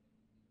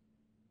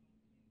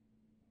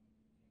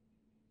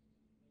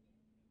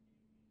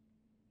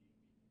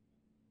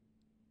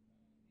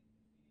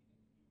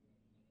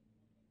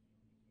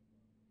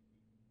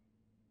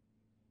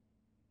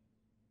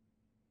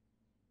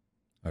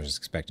 I was just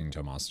expecting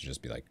Tomas to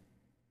just be like,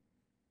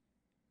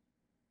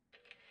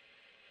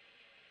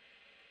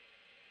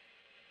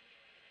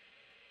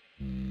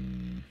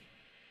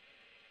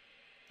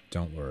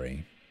 don't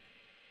worry.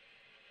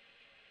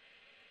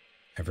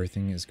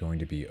 Everything is going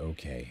to be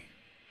okay.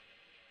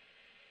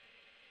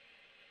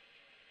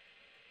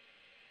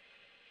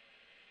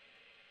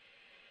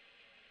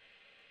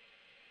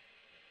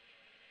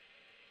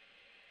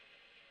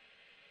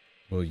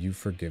 Will you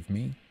forgive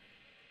me?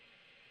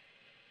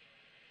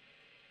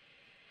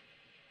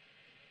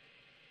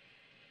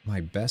 My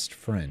best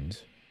friend.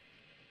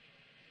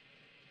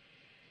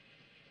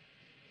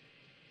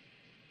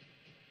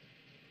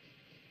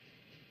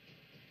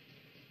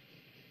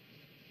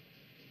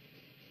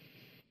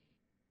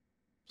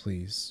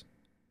 Please.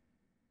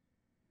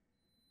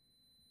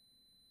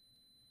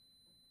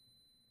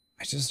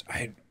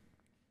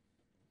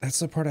 That's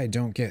the part I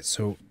don't get.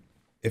 So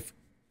if,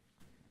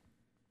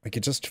 like,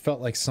 it just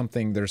felt like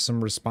something, there's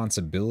some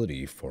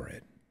responsibility for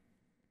it.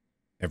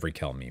 Every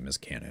Kel meme is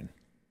canon.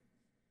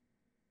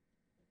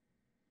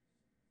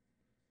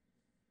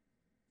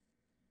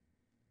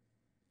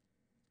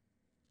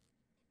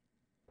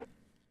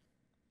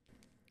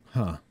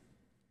 Huh.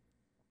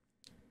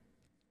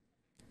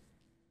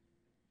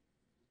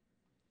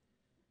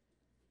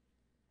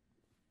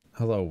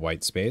 Hello,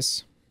 white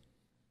space.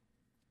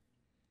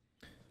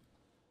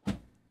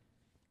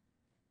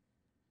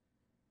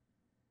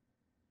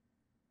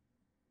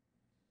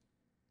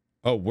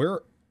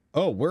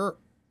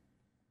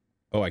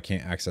 Oh, I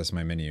can't access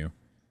my menu.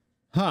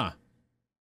 Huh.